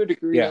 and to a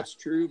degree Yeah. that's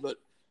true, but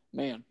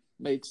man,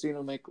 made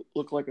Cena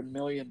look like $1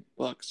 million.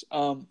 But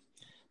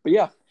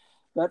yeah,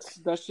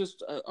 that's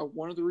just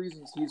one of the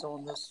reasons he's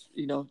on this,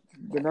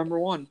 the number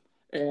one,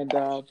 and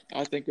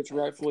I think it's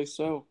rightfully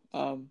so.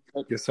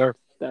 But Yes, sir.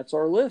 that's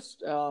our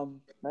list.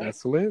 Man,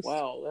 That's the list.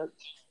 wow,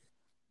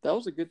 that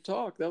was a good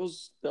talk. That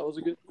was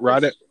a good.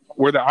 Right at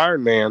we're the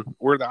Iron Man.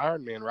 We're the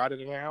Iron Man. Right at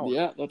an hour.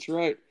 Yeah, that's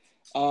right.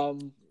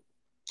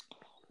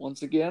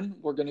 Once again,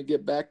 we're going to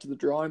get back to the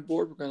drawing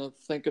board. We're going to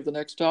think of the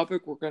next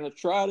topic. We're going to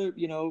try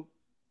to,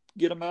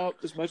 get them out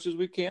as much as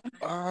we can.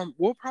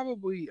 We'll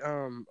probably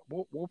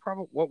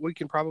what we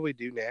can probably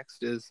do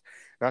next is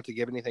not to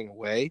give anything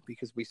away,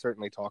 because we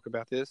certainly talk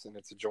about this and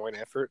it's a joint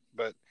effort.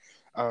 But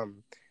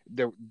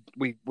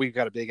we've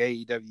got a big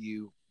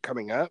AEW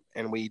coming up,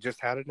 and we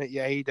just had it at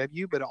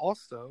AEW, but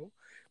also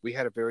we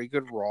had a very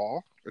good Raw,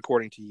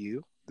 according to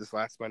you, this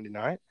last Monday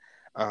night.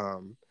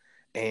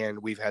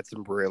 And we've had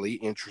some really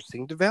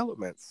interesting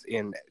developments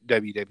in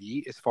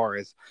WWE as far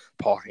as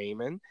Paul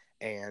Heyman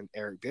and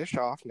Eric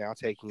Bischoff now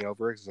taking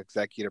over as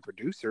executive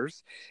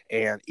producers,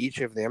 and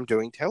each of them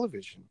doing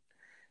television.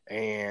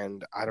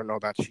 And I don't know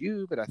about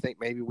you, but I think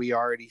maybe we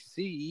already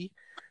see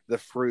the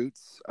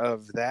fruits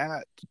of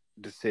that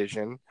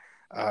decision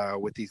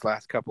with these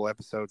last couple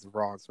episodes of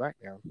Raw and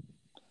SmackDown.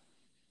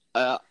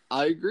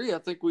 I agree. I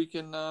think we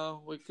can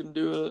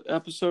do an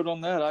episode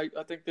on that.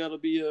 I think that'll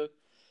be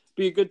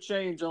a good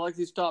change. I like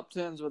these top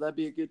 10s, but that'd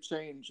be a good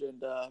change,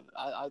 and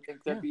I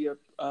think that'd be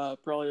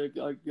probably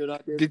a good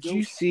idea. Did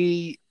you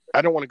see?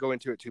 I don't want to go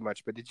into it too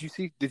much, but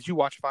did you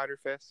watch Fyter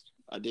Fest?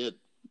 I did.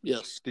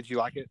 Yes. Did you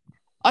like it?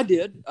 I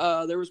did.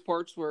 There was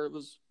parts where it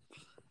was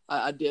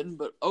I didn't,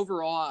 but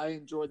overall I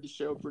enjoyed the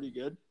show pretty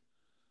good.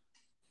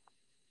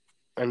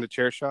 And the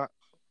chair shot?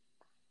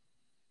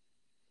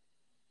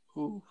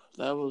 Ooh,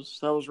 that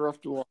was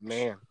rough to watch.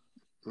 Man.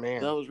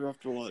 That was rough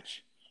to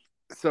watch.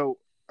 So,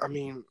 I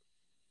mean,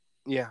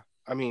 yeah.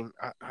 I mean,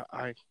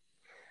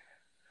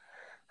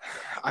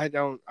 I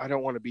don't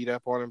want to beat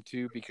up on them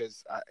too,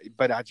 because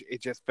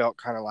it just felt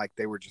kind of like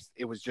it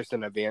was just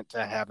an event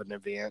to have an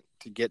event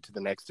to get to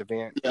the next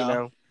event,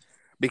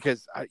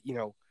 because I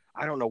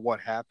don't know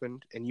what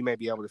happened, and you may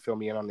be able to fill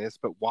me in on this,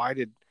 but why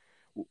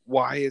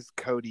is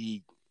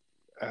Cody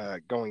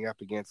going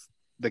up against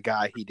the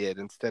guy he did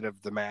instead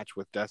of the match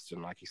with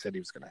Dustin like he said he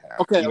was going to have?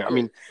 Okay. I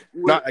mean,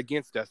 not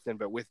against Dustin,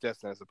 but with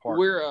Dustin as a partner.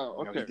 We're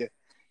okay.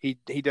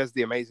 He does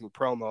the amazing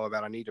promo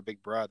about I need a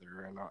big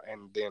brother,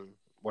 and then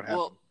what happened?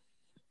 Well,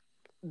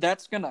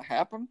 that's going to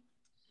happen.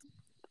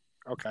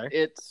 Okay.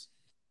 It's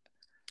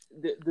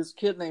this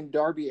kid named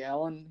Darby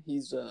Allin.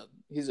 He's an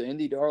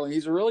indie darling.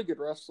 He's a really good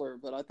wrestler,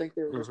 but I think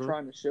they were just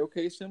trying to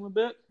showcase him a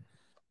bit.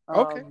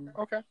 Okay.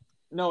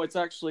 No, it's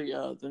actually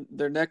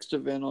their next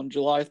event on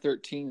July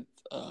 13th.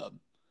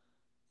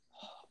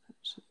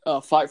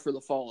 Fight for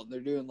the Fallen. They're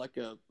doing like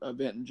a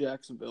event in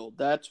Jacksonville.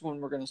 That's when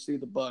we're going to see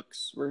the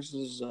Bucks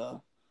versus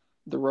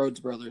the Rhodes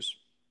Brothers.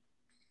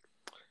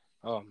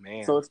 Oh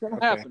man! So it's going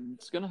to happen.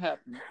 It's going to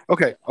happen.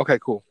 Okay.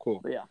 Cool.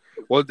 But yeah.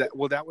 Will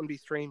that one be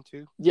streamed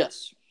too?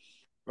 Yes.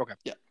 Okay.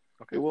 Yeah.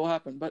 Okay. It will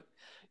happen. But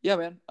yeah,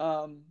 man.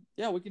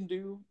 We can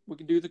do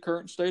the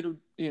current state of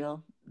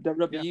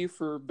WWE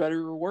for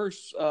better or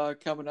worse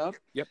coming up.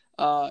 Yep.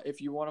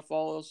 If you want to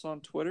follow us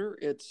on Twitter,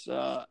 it's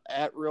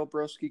at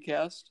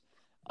RealBroskiCast.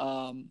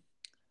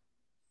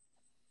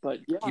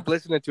 But yeah, keep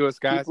listening to us,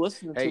 guys. Keep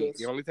listening to us.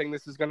 The only thing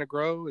this is going to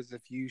grow is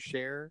if you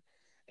share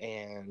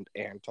and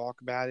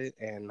talk about it,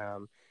 and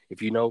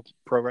if you know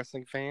pro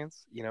wrestling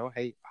fans,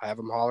 hey, have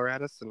them holler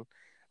at us, and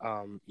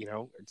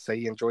say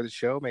you enjoy the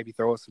show, maybe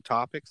throw us some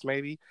topics,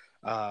 maybe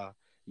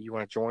you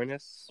want to join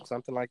us,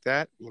 something like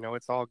that.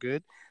 It's all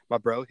good. My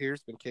bro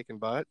here's been kicking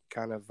butt,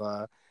 kind of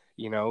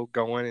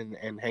going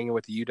and hanging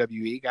with the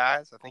UWE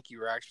guys. I think you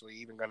were actually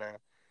even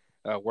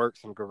gonna work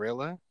some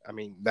Gorilla. I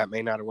mean, that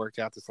may not have worked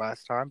out this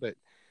last time, but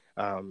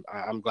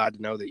I'm glad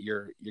to know that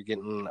you're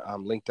getting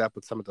linked up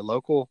with some of the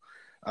local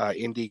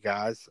indie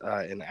guys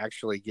and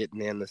actually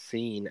getting in the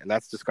scene, and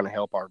that's just going to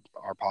help our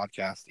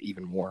podcast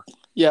even more.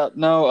 Yeah,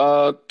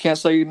 no, can't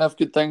say enough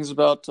good things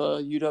about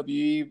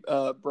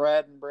UWE.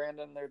 Brad and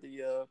Brandon, they're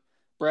the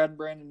Brad and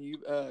Brandon.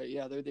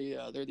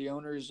 They're the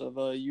owners of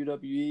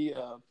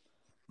UWE.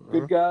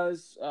 Good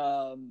guys,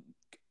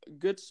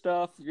 good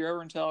stuff. If you're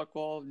ever in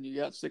Tahlequah and you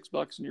got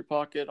 $6 in your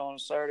pocket on a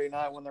Saturday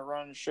night when they're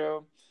running a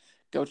show,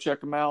 go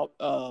check them out.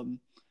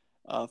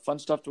 Fun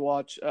stuff to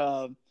watch.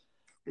 Cool.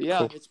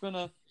 It's been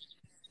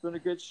a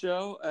good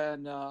show,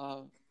 and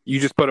you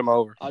just put them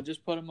over. I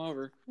just put them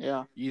over.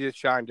 Yeah. You just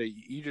shined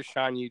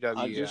UWE.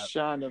 I just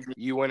shined them.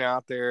 You went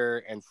out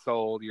there and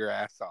sold your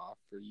ass off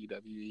for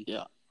UWE.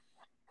 Yeah.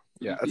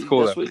 Yeah, that's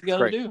cool. That's Though. what you got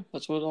to do.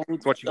 That's what all.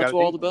 That's what you That's gotta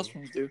what all do. the best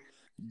ones do.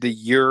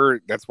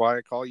 That's why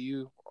I call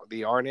you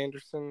the Arn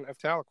Anderson of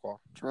Tahlequah.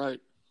 That's right.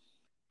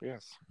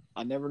 Yes.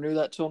 I never knew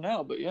that till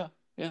now, but yeah.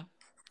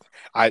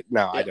 I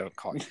don't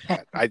call you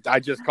that. I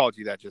just called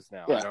you that just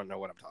now. Yeah. I don't know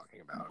what I'm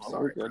talking about. Well,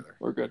 Sorry, we're good. brother.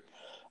 We're good.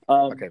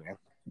 Okay, man.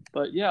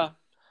 But yeah,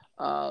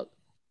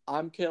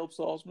 I'm Caleb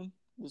Salzman.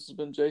 This has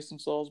been Jason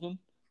Salzman,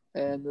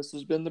 and this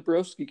has been the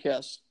Broski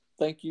Cast.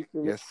 Thank you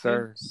for Yes, listening.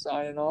 sir.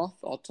 Signing off.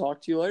 I'll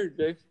talk to you later,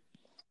 Dave.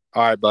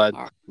 All right, bud.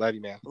 All right. Love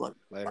you, man. Love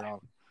you. Later Bye. on.